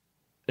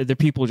the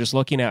people just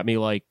looking at me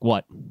like,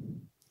 what?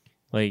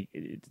 Like,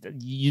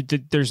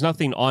 there's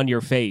nothing on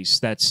your face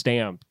that's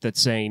stamped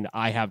that's saying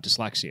I have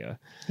dyslexia.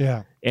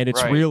 Yeah. And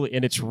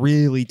it's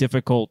really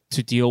difficult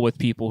to deal with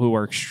people who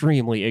are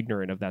extremely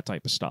ignorant of that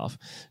type of stuff.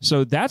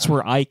 So that's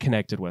where I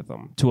connected with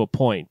them to a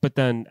point. But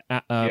then,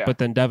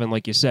 Devin,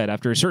 like you said,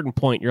 after a certain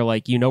point, you're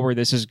like, where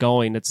this is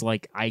going. It's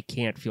like, I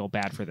can't feel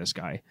bad for this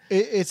guy.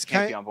 It's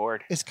can't be on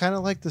board. It's kind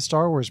of like the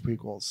Star Wars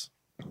prequels.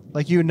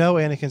 Like, you know,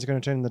 Anakin's going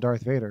to turn into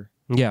Darth Vader.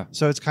 Yeah,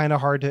 So it's kind of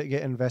hard to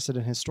get invested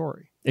in his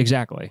story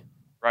exactly.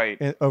 Right.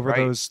 over Right.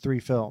 those 3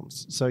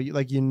 films. So he's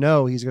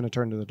going to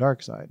turn to the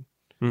dark side.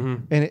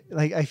 Mm-hmm. And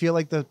I feel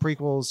like the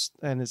prequels,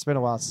 and it's been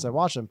a while since I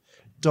watched them,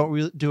 don't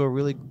really do a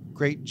really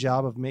great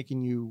job of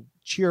making you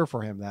cheer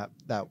for him that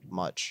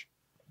much,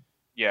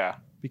 Yeah.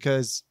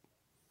 because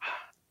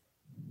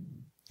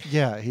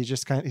he's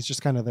just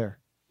kind of there.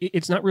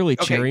 It's not really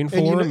Okay. cheering And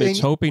you for know- him. It's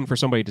hoping for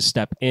somebody to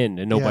step in,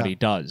 and nobody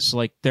does.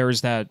 Like,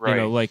 there's that,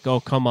 Right. like, oh,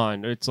 come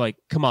on. It's like,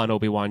 come on,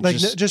 Obi-Wan, Like,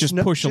 just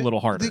push a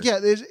little harder.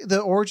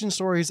 The origin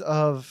stories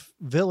of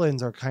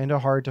villains are kind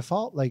of hard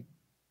to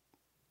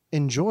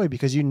enjoy,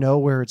 because you know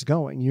where it's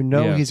going. You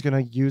know Yeah. he's going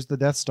to use the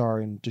Death Star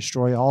and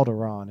destroy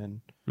Alderaan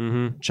and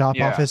Mm-hmm. chop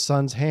Yeah. off his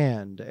son's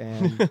hand.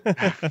 And See,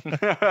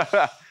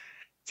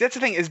 that's the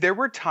thing, is there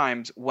were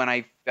times when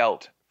I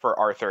felt for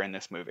Arthur in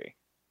this movie.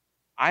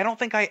 I don't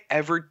think I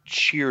ever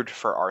cheered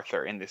for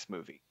Arthur in this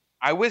movie.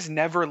 I was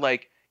never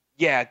like,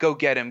 yeah, go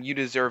get him, you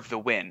deserve the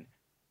win.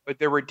 But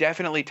there were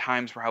definitely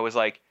times where I was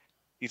like,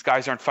 these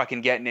guys aren't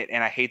fucking getting it,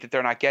 and I hate that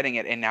they're not getting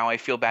it, and now I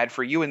feel bad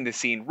for you in this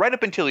scene, right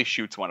up until he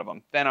shoots one of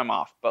them. Then I'm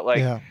off. But like,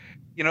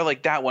 yeah,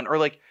 like that one. Or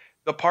like,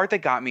 the part that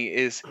got me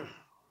is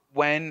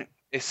when,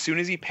 as soon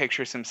as he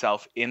pictures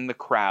himself in the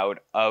crowd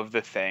of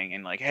the thing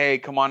and like, hey,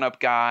 come on up,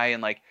 guy,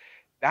 and like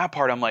that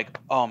part, I'm like,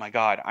 oh my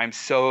God, I'm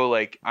so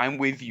like, I'm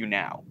with you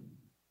now.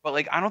 But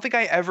like, I don't think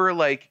I ever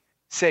like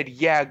said,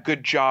 yeah,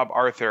 good job,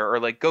 Arthur, or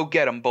like, go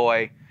get him,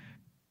 boy.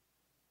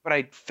 But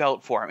I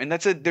felt for him. And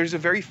there's a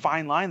very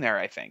fine line there,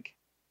 I think.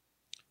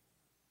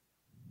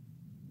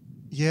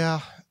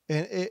 yeah,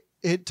 and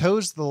it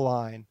toes the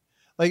line.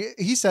 Like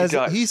he says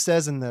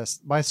in this,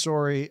 my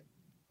story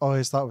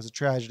always thought was a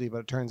tragedy, but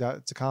it turns out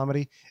it's a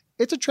comedy.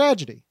 It's a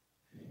tragedy.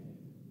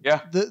 Yeah.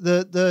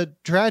 The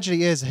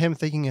tragedy is him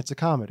thinking it's a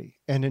comedy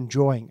and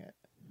enjoying it.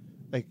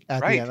 Like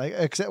at the end,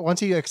 like once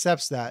he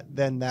accepts that,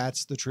 then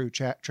that's the true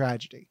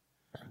tragedy.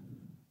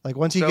 Like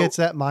once he gets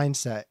that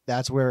mindset,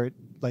 that's where it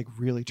like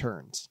really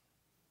turns.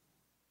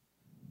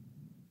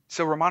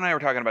 So Ramon and I were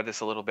talking about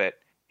this a little bit.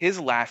 His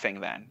laughing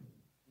then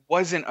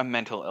wasn't a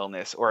mental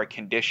illness or a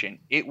condition.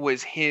 It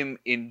was him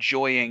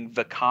enjoying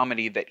the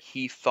comedy that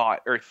he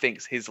thought or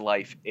thinks his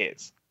life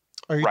is.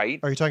 Are you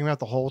right? talking about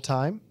the whole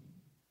time?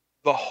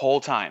 The whole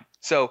time.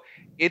 So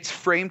it's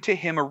framed to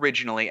him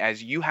originally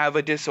as you have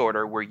a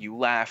disorder where you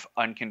laugh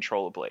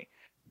uncontrollably.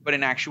 But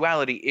in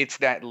actuality, it's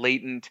that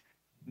latent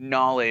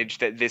knowledge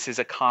that this is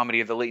a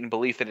comedy, of the latent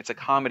belief that it's a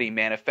comedy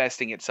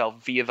manifesting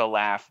itself via the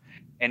laugh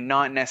and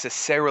not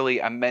necessarily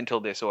a mental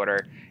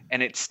disorder.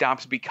 And it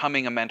stops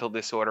becoming a mental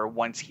disorder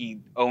once he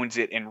owns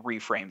it and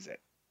reframes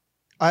it.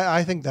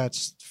 I think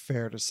that's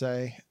fair to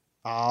say.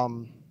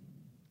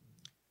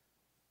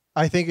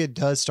 I think it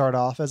does start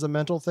off as a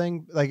mental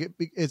thing. Like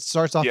it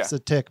starts off as a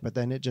tic, but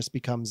then it just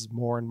becomes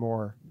more and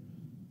more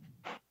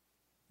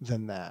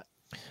than that.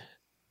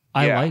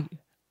 I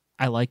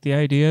like the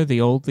idea.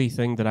 The only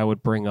thing that I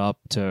would bring up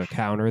to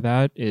counter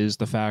that is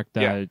the fact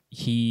that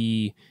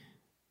he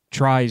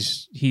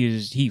fights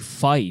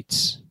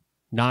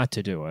not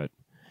to do it,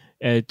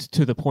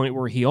 to the point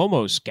where he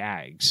almost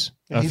gags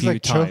a few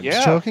times.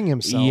 Choking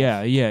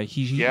himself.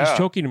 He's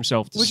choking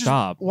himself to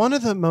stop. Is one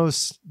of the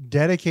most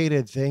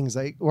dedicated things,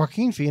 like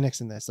Joaquin Phoenix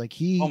in this, like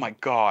oh my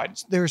God,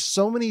 there's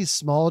so many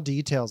small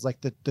details,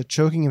 like the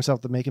choking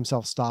himself to make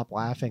himself stop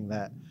laughing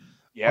that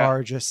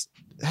are just,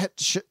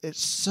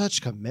 it's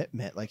such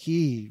commitment. Like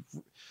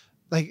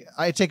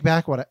I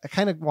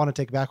kind of want to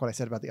take back what I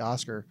said about the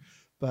Oscar,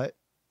 but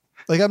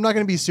like I'm not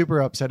going to be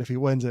super upset if he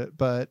wins it,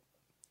 but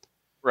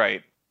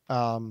right.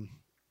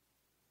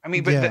 I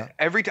mean, but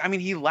every time, I mean,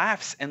 he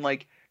laughs and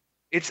like,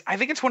 I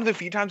think it's one of the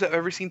few times I've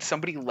ever seen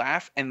somebody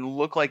laugh and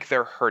look like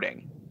they're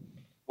hurting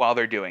while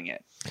they're doing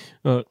it.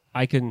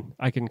 I can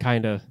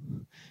kind of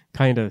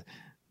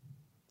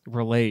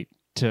relate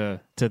to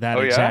that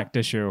exact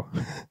issue.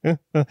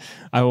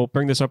 I will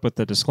bring this up with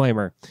the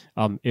disclaimer.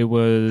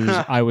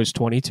 I was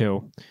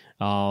 22.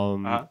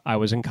 I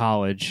was in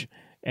college.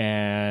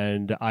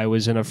 And I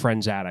was in a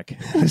friend's attic.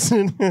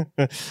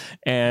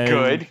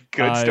 And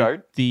good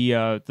start.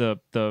 The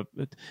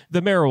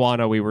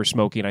marijuana we were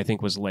smoking, I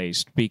think, was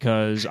laced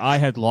because I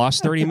had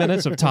lost 30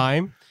 minutes of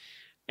time.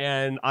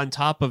 And on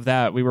top of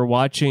that, we were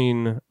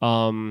watching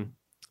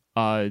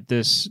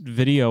this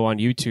video on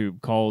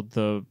YouTube called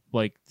the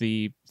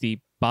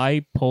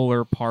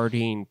bipolar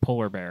partying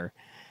polar bear.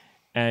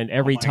 And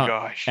every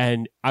time,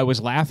 and I was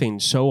laughing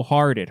so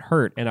hard it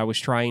hurt, and I was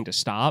trying to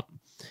stop,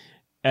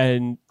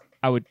 and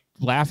I would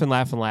laugh and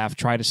laugh and laugh,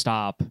 try to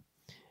stop,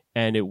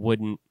 and it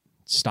wouldn't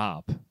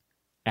stop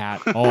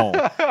at all.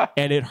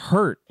 And it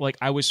hurt. Like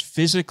I was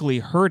physically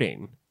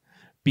hurting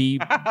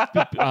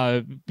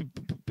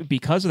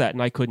because of that,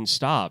 and I couldn't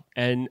stop.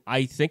 And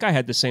I think I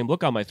had the same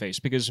look on my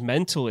face because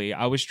mentally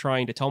I was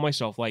trying to tell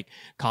myself, like,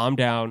 calm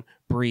down,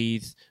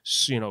 breathe,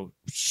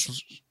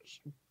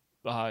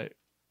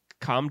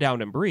 calm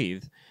down and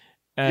breathe.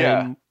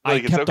 And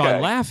I kept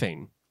on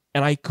laughing.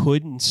 And I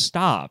couldn't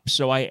stop.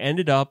 So I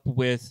ended up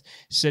with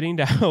sitting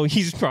down.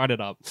 He's brought it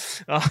up.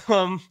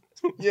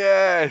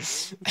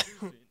 Yes.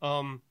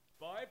 Bipolar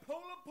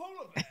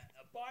polar bear,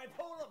 a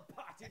bipolar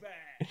party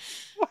bear.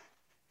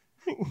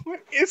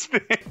 What is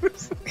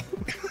this?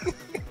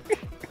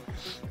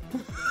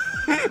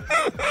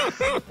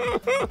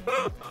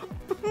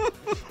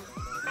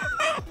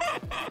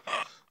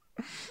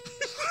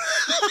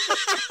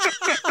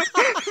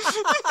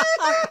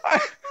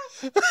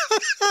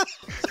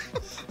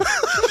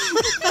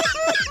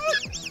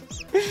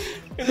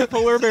 And the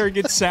polar bear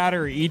gets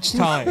sadder each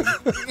time.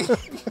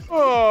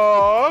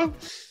 Aww.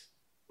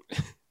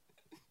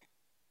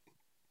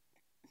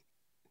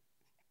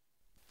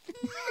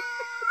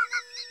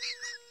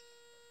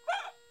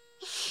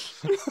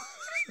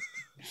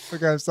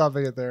 Okay, I'm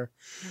stopping it there.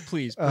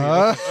 Please.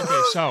 Okay,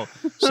 so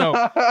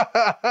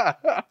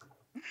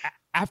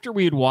after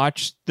we had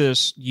watched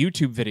this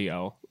YouTube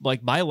video,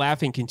 like my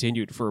laughing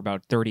continued for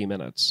about 30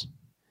 minutes.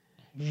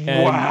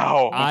 And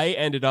Wow. I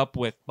ended up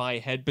with my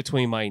head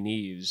between my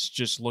knees,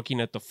 just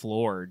looking at the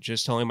floor,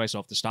 just telling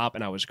myself to stop,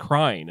 and I was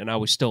crying and I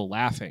was still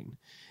laughing.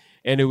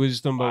 And it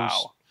was the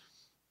most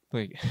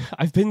like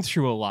I've been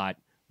through a lot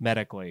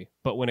medically,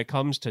 but when it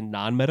comes to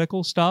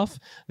non-medical stuff,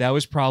 that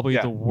was probably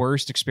the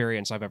worst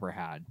experience I've ever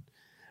had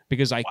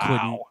because I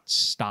couldn't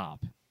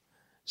stop.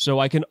 So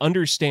I can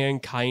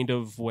understand kind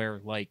of where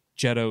like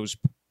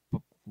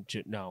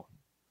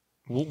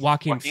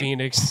Joaquin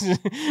Phoenix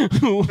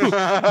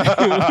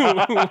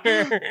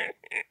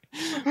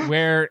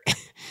where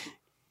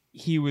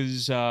he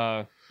was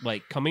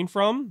like coming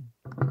from.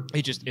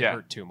 It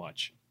hurt too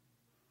much.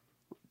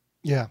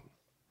 Yeah.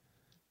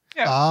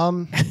 Yeah.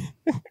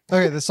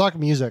 Okay, let's talk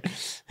music.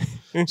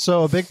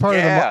 So a big part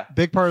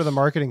of the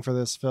marketing for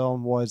this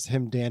film was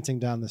him dancing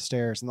down the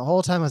stairs, and the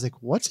whole time I was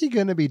like, "What's he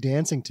going to be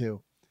dancing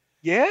to?"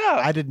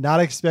 Yeah. I did not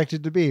expect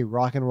it to be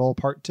Rock and Roll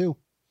Part 2.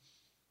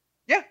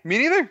 Yeah, me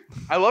neither.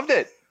 I loved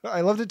it.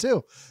 I loved it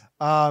too.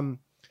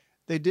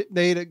 They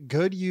made a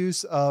good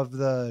use of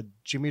the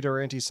Jimmy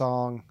Durante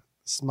song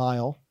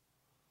 "Smile."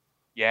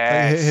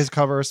 Yes. His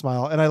cover of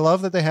 "Smile," and I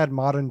love that they had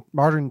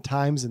modern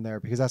times in there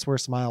because that's where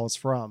 "Smile" is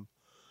from.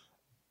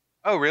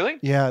 Oh, really?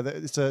 Yeah,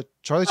 it's a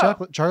Charlie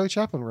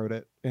Chaplin wrote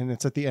it, and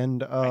it's at the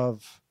end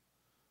of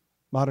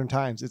Modern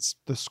Times. It's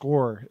the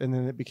score, and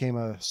then it became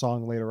a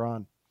song later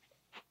on.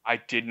 I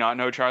did not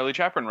know Charlie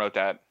Chaplin wrote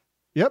that.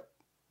 Yep.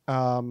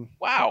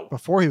 Wow.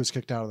 Before he was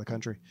kicked out of the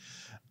country.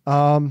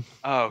 Oh,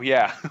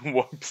 yeah.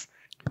 Whoops.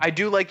 I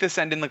do like the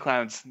Send in the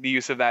Clowns, the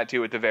use of that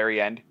too at the very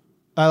end.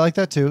 I like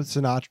that too.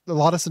 Sinatra, a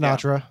lot of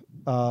Sinatra.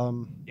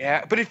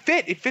 Yeah, but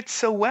it fits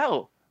so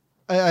well.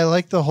 I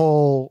like the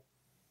whole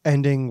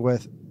ending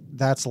with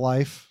 "That's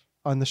Life"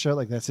 on the show.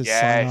 Like that's his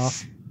sign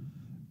off.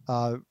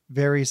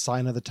 Very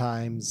sign of the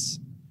times.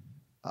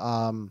 De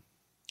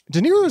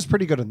Niro was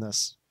pretty good in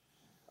this.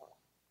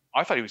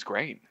 I thought he was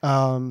great.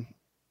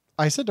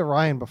 I said to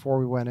Ryan before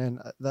we went in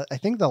that I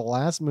think the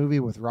last movie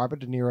with Robert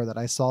De Niro that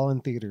I saw in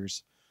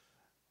theaters,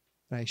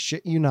 and I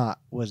shit you not,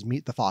 was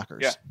Meet the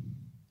Fockers. Yeah.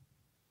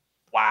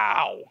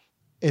 Wow.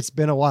 It's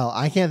been a while.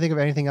 I can't think of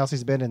anything else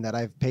he's been in that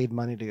I've paid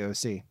money to go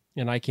see.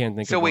 And I can't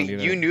think of So one wait,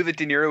 either. you knew that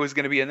De Niro was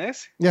going to be in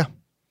this? Yeah.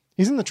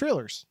 He's in the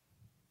trailers.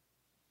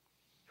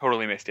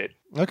 Totally missed it.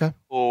 Okay.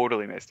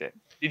 Totally missed it.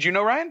 Did you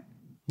know, Ryan?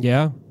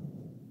 Yeah.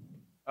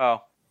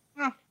 Oh.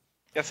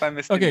 Guess I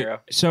missed De Okay, Niro.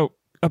 so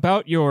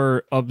about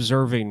your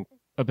observing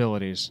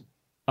abilities.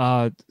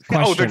 Oh,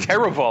 Question. they're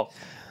terrible.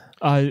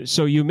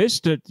 So you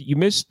missed De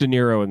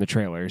Niro in the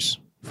trailers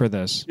for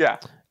this. Yeah.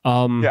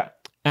 Yeah.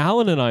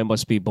 Alan and I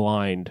must be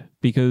blind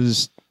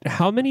because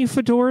how many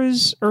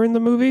fedoras are in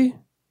the movie?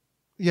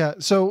 Yeah.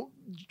 So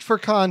for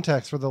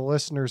context for the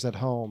listeners at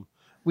home,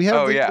 we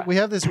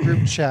have this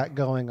group chat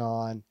going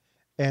on,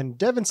 and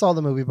Devin saw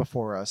the movie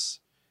before us,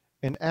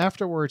 and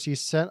afterwards he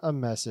sent a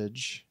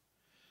message.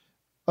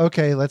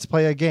 Okay, let's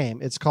play a game.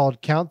 It's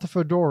called Count the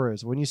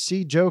Fedoras. When you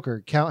see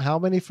Joker, count how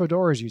many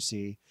fedoras you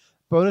see.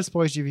 Bonus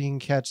points if you can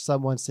catch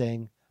someone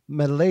saying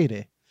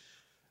 "milady."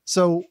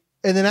 So,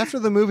 and then after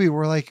the movie,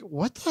 we're like,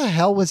 what the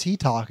hell was he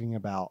talking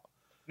about?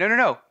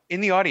 No.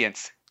 In the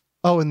audience.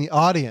 Oh, in the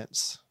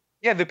audience.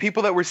 Yeah, the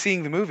people that were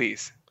seeing the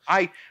movies.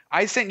 I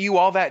sent you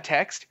all that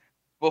text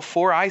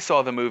before I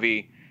saw the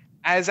movie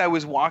as I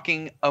was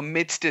walking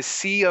amidst a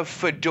sea of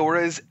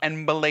fedoras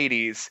and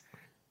miladies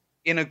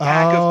in a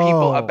pack of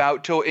people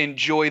about to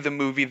enjoy the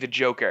movie The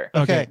Joker.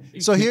 Okay.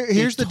 So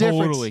here's the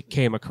difference. Totally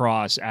came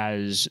across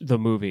as the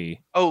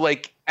movie. Oh,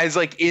 like as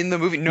like in the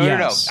movie? No.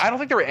 I don't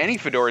think there were any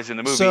fedoras in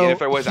the movie. So and if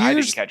there was, I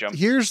didn't catch them.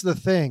 Here's the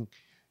thing.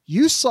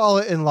 You saw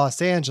it in Los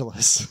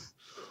Angeles.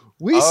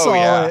 We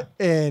saw it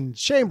in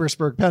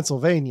Chambersburg,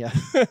 Pennsylvania.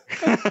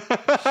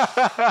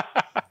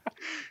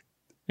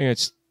 And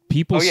it's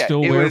people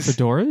still wear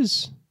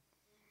fedoras?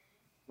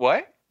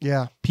 What?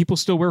 Yeah. People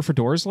still wear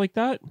fedoras like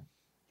that?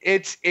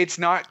 It's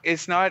not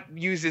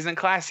used as a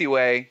classy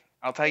way.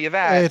 I'll tell you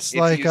that. It's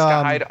like used to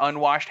hide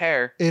unwashed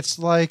hair. It's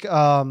like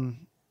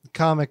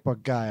comic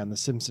book guy on The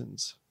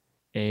Simpsons.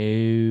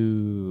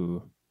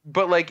 Oh.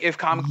 But like, if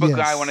comic book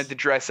guy Yes. wanted to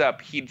dress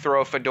up, he'd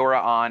throw a fedora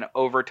on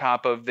over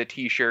top of the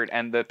t-shirt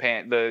and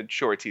the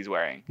shorts he's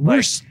wearing.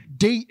 Worst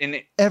date in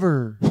it,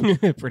 ever.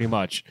 Pretty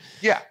much.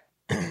 yeah,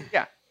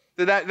 yeah.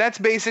 So that's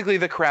basically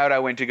the crowd I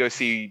went to go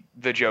see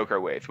the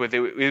Joker with.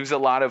 It was a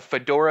lot of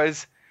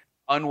fedoras,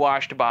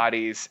 unwashed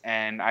bodies,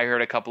 and I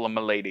heard a couple of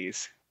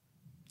miladies,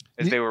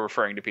 as they were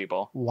referring to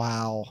people.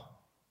 Wow.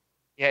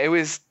 Yeah, it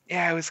was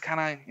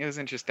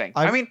interesting.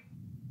 I mean,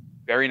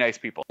 very nice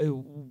people.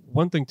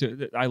 One thing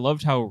I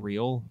loved how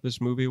real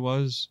this movie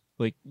was.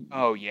 Like,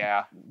 oh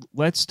yeah,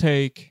 let's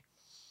take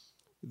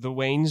the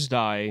Waynes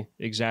die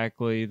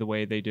exactly the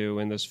way they do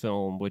in this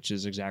film, which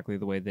is exactly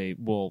the way they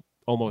will,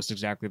 almost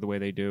exactly the way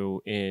they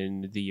do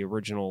in the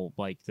original,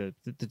 like the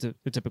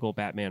typical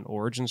Batman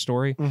origin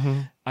story.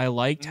 Mm-hmm. I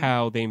liked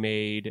how they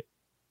made,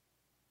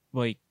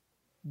 like,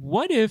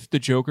 what if the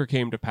Joker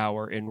came to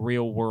power in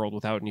real world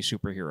without any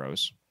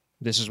superheroes?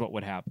 This is what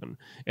would happen.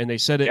 And they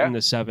said it in the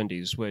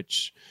 70s,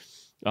 which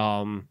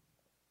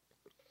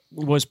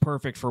was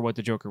perfect for what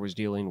the Joker was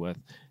dealing with.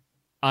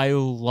 I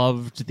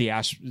loved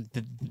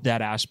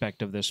that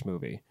aspect of this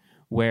movie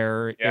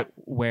where it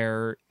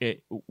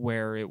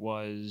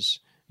was,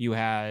 you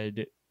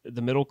had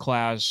the middle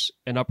class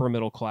and upper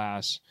middle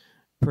class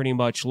pretty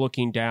much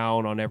looking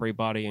down on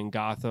everybody in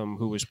Gotham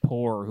who was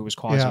poor, who was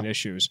causing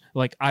issues.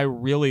 Like, I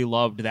really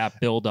loved that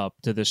build up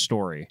to this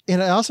story.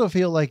 And I also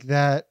feel like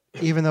that,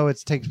 even though it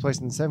takes place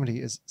in the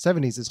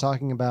 70s, is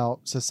talking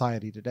about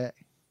society today.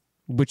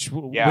 Which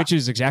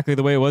is exactly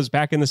the way it was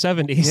back in the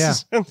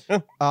 70s. Yeah.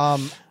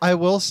 I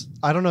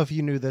don't know if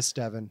you knew this,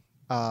 Devin.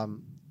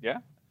 Yeah.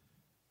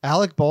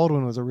 Alec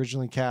Baldwin was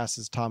originally cast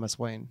as Thomas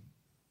Wayne.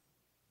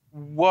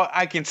 Well,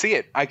 I can see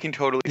it. I can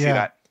totally see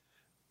that.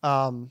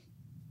 I'm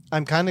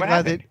kind of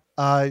glad that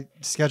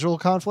schedule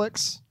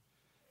conflicts.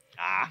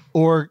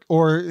 Or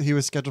he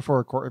was scheduled for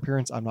a court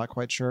appearance. I'm not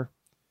quite sure.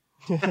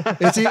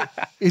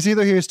 It's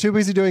either he was too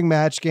busy doing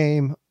Match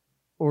Game,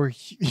 or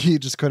he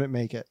just couldn't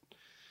make it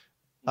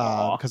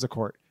because of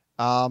court.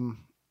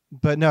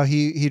 But no,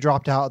 he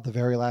dropped out at the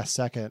very last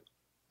second,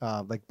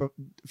 like a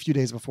few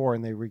days before,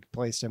 and they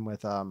replaced him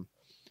with the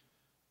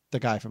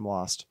guy from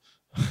Lost.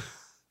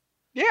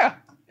 Yeah,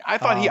 I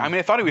thought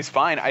I thought he was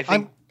fine. I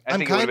think it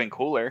would have been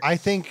cooler. I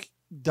think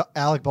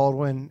Alec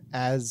Baldwin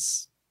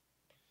as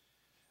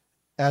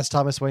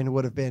Thomas Wayne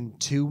would have been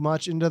too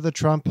much into the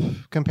Trump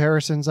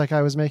comparisons like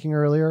I was making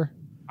earlier.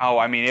 Oh,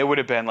 I mean, it would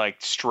have been like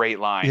straight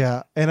line.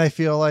 Yeah, and I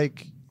feel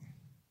like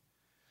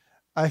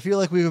we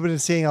would have been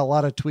seeing a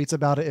lot of tweets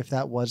about it if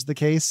that was the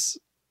case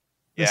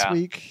this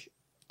week.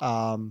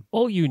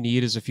 All you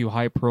need is a few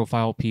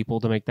high-profile people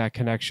to make that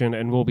connection,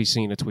 and we'll be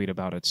seeing a tweet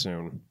about it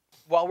soon.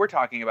 While we're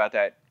talking about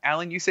that,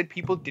 Alan, you said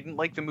people didn't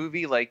like the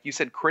movie. Like, you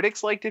said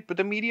critics liked it, but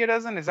the media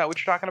doesn't? Is that what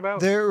you're talking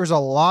about? There was a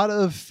lot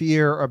of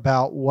fear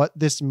about what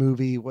this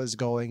movie was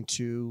going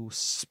to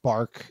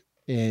spark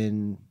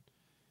in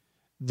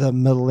the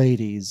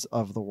miladies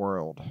of the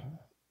world.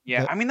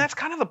 Yeah, I mean, that's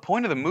kind of the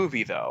point of the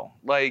movie, though.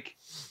 Like,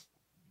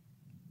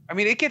 I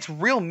mean, it gets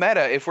real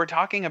meta if we're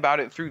talking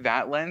about it through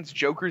that lens.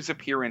 Joker's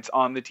appearance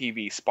on the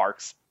TV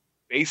sparks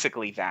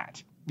basically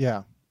that.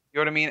 Yeah. You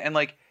know what I mean? And,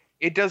 like,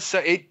 it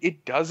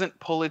doesn't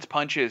pull its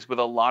punches with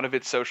a lot of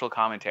its social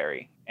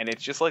commentary. And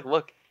it's just like,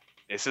 look,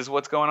 this is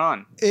what's going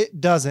on. It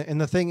doesn't.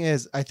 And the thing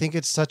is, I think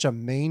it's such a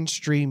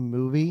mainstream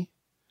movie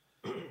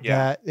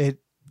that it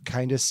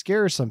kind of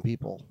scares some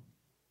people.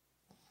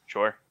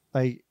 Sure.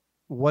 Like,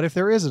 what if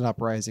there is an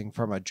uprising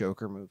from a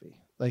Joker movie?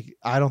 Like,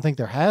 I don't think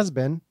there has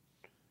been.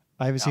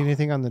 I haven't seen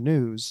anything on the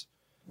news.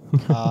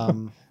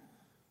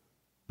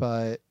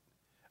 But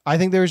I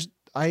think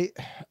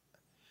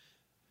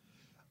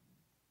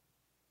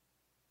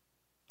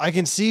I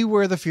can see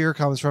where the fear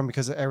comes from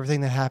because of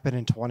everything that happened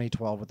in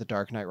 2012 with The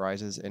Dark Knight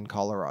Rises in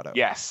Colorado.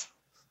 Yes.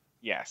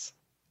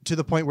 To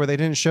the point where they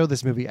didn't show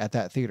this movie at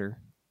that theater,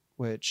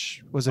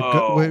 which was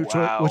a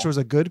which was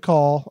a good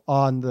call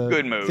on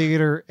the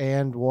theater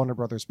and Warner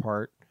Brothers'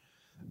 part.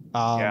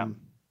 But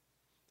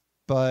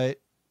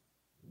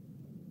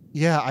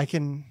yeah, I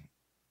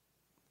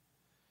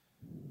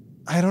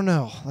don't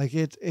know. Like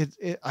it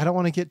I don't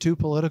want to get too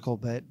political,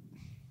 but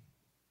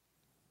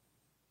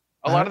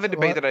a lot of the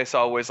debate that I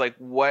saw was like,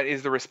 what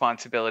is the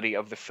responsibility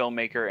of the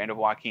filmmaker and of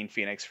Joaquin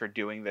Phoenix for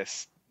doing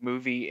this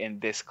movie in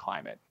this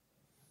climate?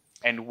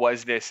 And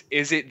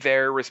is it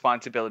their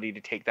responsibility to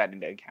take that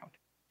into account?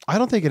 I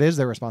don't think it is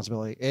their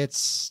responsibility.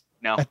 It's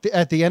no.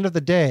 At the end of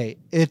the day,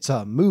 it's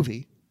a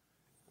movie.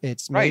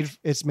 It's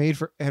made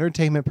for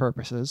entertainment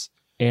purposes.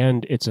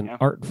 And it's an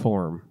art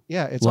form.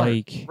 Yeah, it's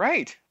like art.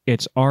 Right.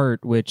 It's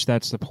art, which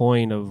that's the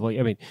point of, like,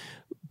 I mean,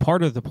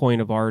 part of the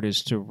point of art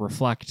is to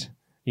reflect,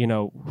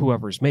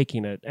 whoever's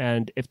making it.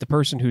 And if the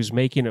person who's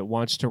making it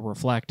wants to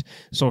reflect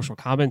social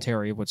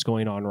commentary of what's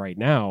going on right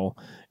now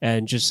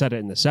and just set it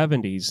in the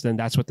 70s, then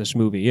that's what this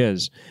movie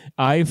is.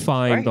 I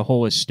find the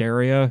whole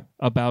hysteria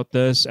about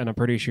this, and I'm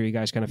pretty sure you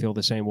guys kind of feel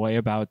the same way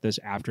about this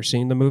after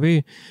seeing the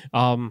movie.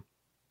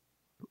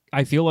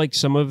 I feel like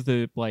some of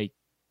the, like,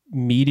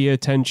 media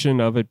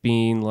attention of it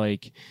being,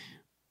 like,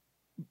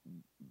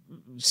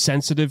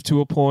 sensitive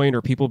to a point,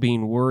 or people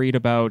being worried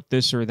about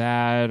this or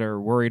that, or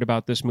worried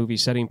about this movie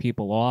setting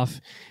people off.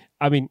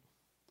 I mean,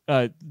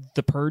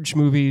 the Purge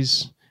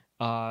movies,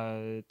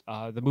 the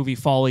movie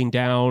Falling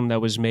Down that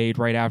was made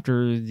right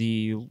after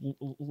the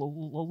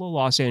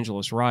Los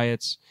Angeles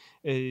riots.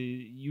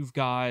 You've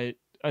got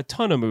a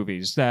ton of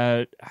movies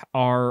that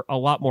are a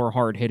lot more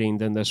hard hitting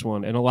than this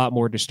one and a lot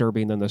more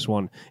disturbing than this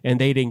one, and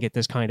they didn't get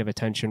this kind of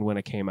attention when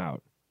it came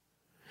out.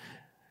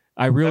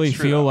 I really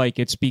feel like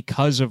it's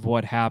because of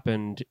what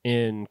happened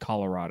in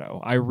Colorado.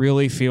 I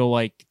really feel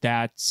like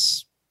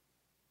that's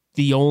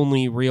the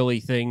only really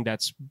thing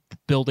that's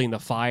building the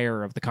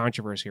fire of the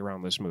controversy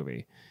around this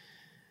movie.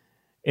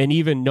 And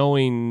even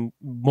knowing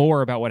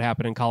more about what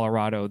happened in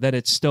Colorado, that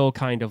it's still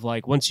kind of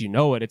like, once you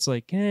know it, it's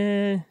like,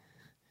 Yeah.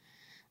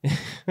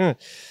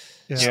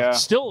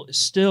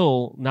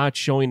 Still not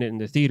showing it in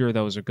the theater,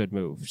 though, is a good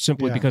move,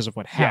 simply because of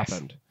what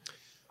happened.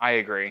 I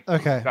agree.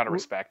 Okay. Gotta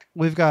respect.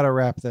 We've got to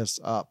wrap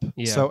this up.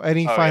 Yeah. So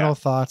any final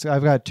thoughts?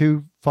 I've got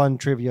 2 fun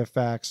trivia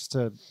facts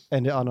to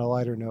end it on a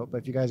lighter note, but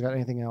if you guys got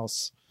anything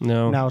else,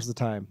 No. now's the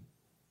time.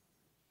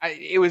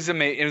 It was an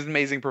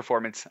amazing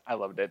performance. I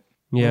loved it.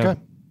 Yeah.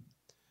 Okay.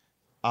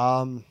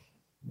 Out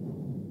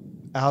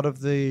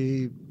of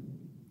the...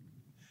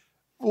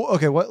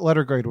 Okay, what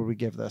letter grade would we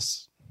give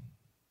this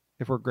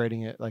if we're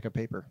grading it like a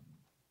paper?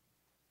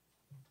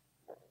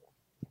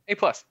 A+.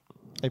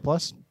 A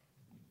plus?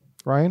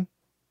 Ryan?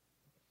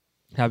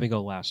 Have me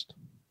go last.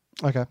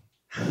 Okay.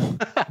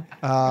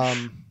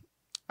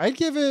 I'd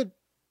give it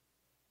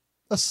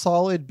a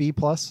solid B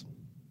plus.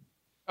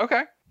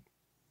 Okay.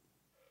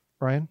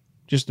 Ryan?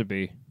 Just a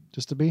B.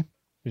 Just a B?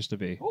 Just a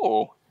B.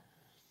 Oh.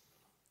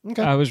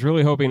 Okay. I was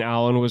really hoping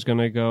Alan was going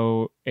to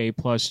go A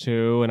plus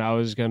 2, and I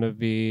was going to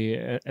be,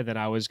 and then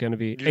I was going to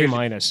be A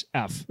minus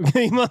F,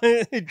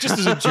 just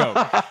as a joke.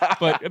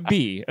 But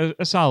B,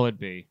 a solid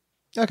B.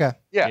 Okay.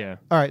 Yeah.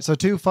 All right. So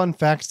 2 fun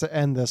facts to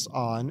end this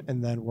on,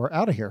 and then we're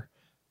out of here.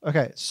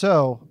 Okay.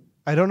 So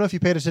I don't know if you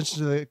paid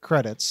attention to the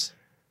credits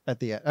at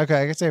the end. Okay.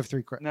 I guess I have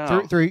 3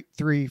 No.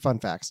 three fun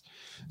facts.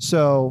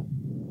 So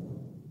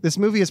this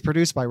movie is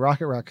produced by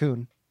Rocket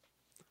Raccoon.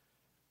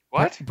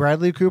 What?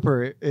 Bradley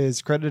Cooper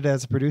is credited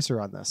as a producer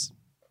on this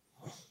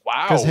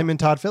Wow. because him and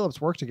Todd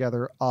Phillips worked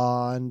together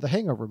on the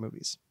Hangover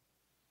movies.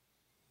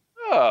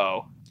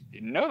 Oh,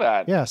 didn't know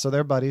that. Yeah, so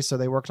they're buddies, so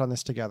they worked on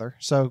this together.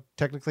 So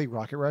technically,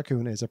 Rocket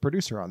Raccoon is a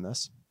producer on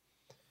this.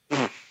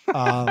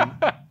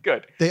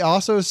 Good. They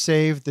also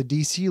saved the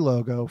DC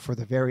logo for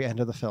the very end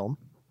of the film.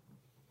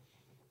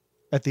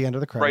 At the end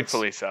of the credits.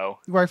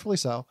 Rightfully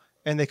so.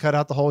 And they cut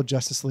out the whole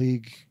Justice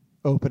League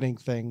opening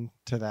thing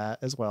to that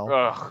as well.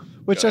 Ugh,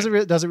 which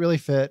good. doesn't really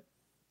fit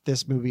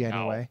this movie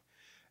anyway.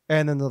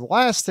 And then the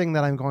last thing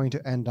that I'm going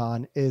to end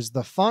on is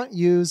the font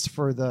used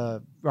for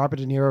the Robert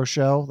De Niro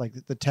show, like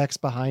the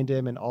text behind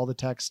him and all the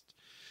text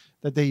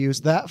that they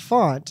use. That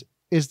font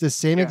is the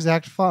same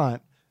exact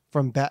font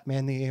from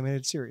Batman the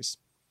Animated Series.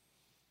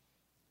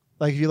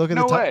 Like if you look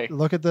at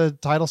look at the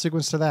title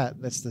sequence to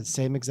that, that's the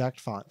same exact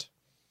font.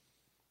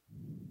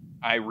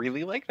 I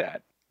really like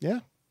that. Yeah.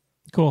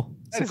 Cool.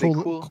 That's a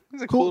cool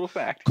little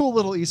fact. Cool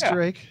little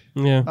Easter egg.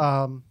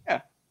 Yeah.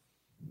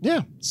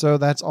 Yeah. So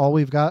that's all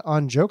we've got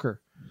on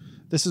Joker.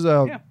 This is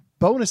a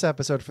bonus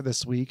episode for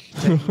this week,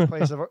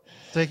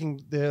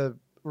 taking the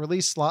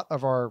release slot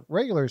of our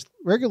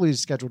regularly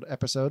scheduled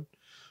episode,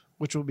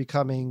 which will be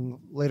coming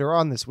later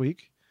on this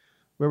week,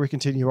 where we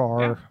continue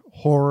our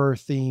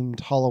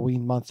horror-themed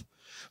Halloween month,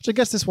 which I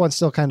guess this one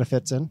still kind of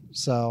fits in.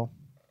 So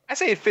I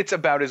say it fits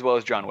about as well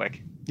as John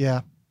Wick.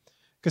 Yeah,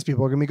 because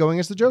people are going to be going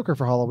as the Joker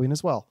for Halloween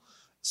as well.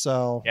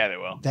 So yeah, they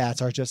will.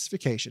 That's our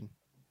justification.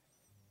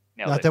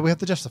 Nailed Not it. that we have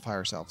to justify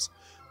ourselves.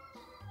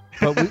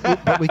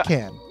 But we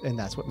can, and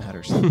that's what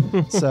matters.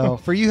 So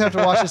for you have to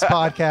watch this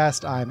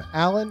podcast, I'm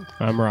Alan.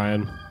 I'm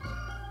Ryan.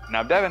 And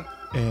I'm Devin.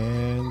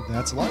 And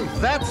that's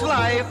life. That's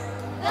life.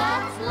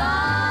 That's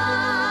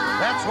life.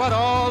 That's what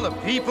all the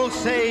people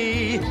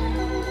say.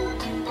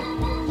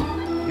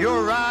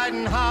 You're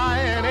riding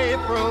high in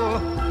April,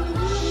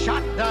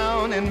 shot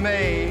down in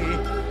May.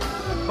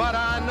 But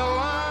I know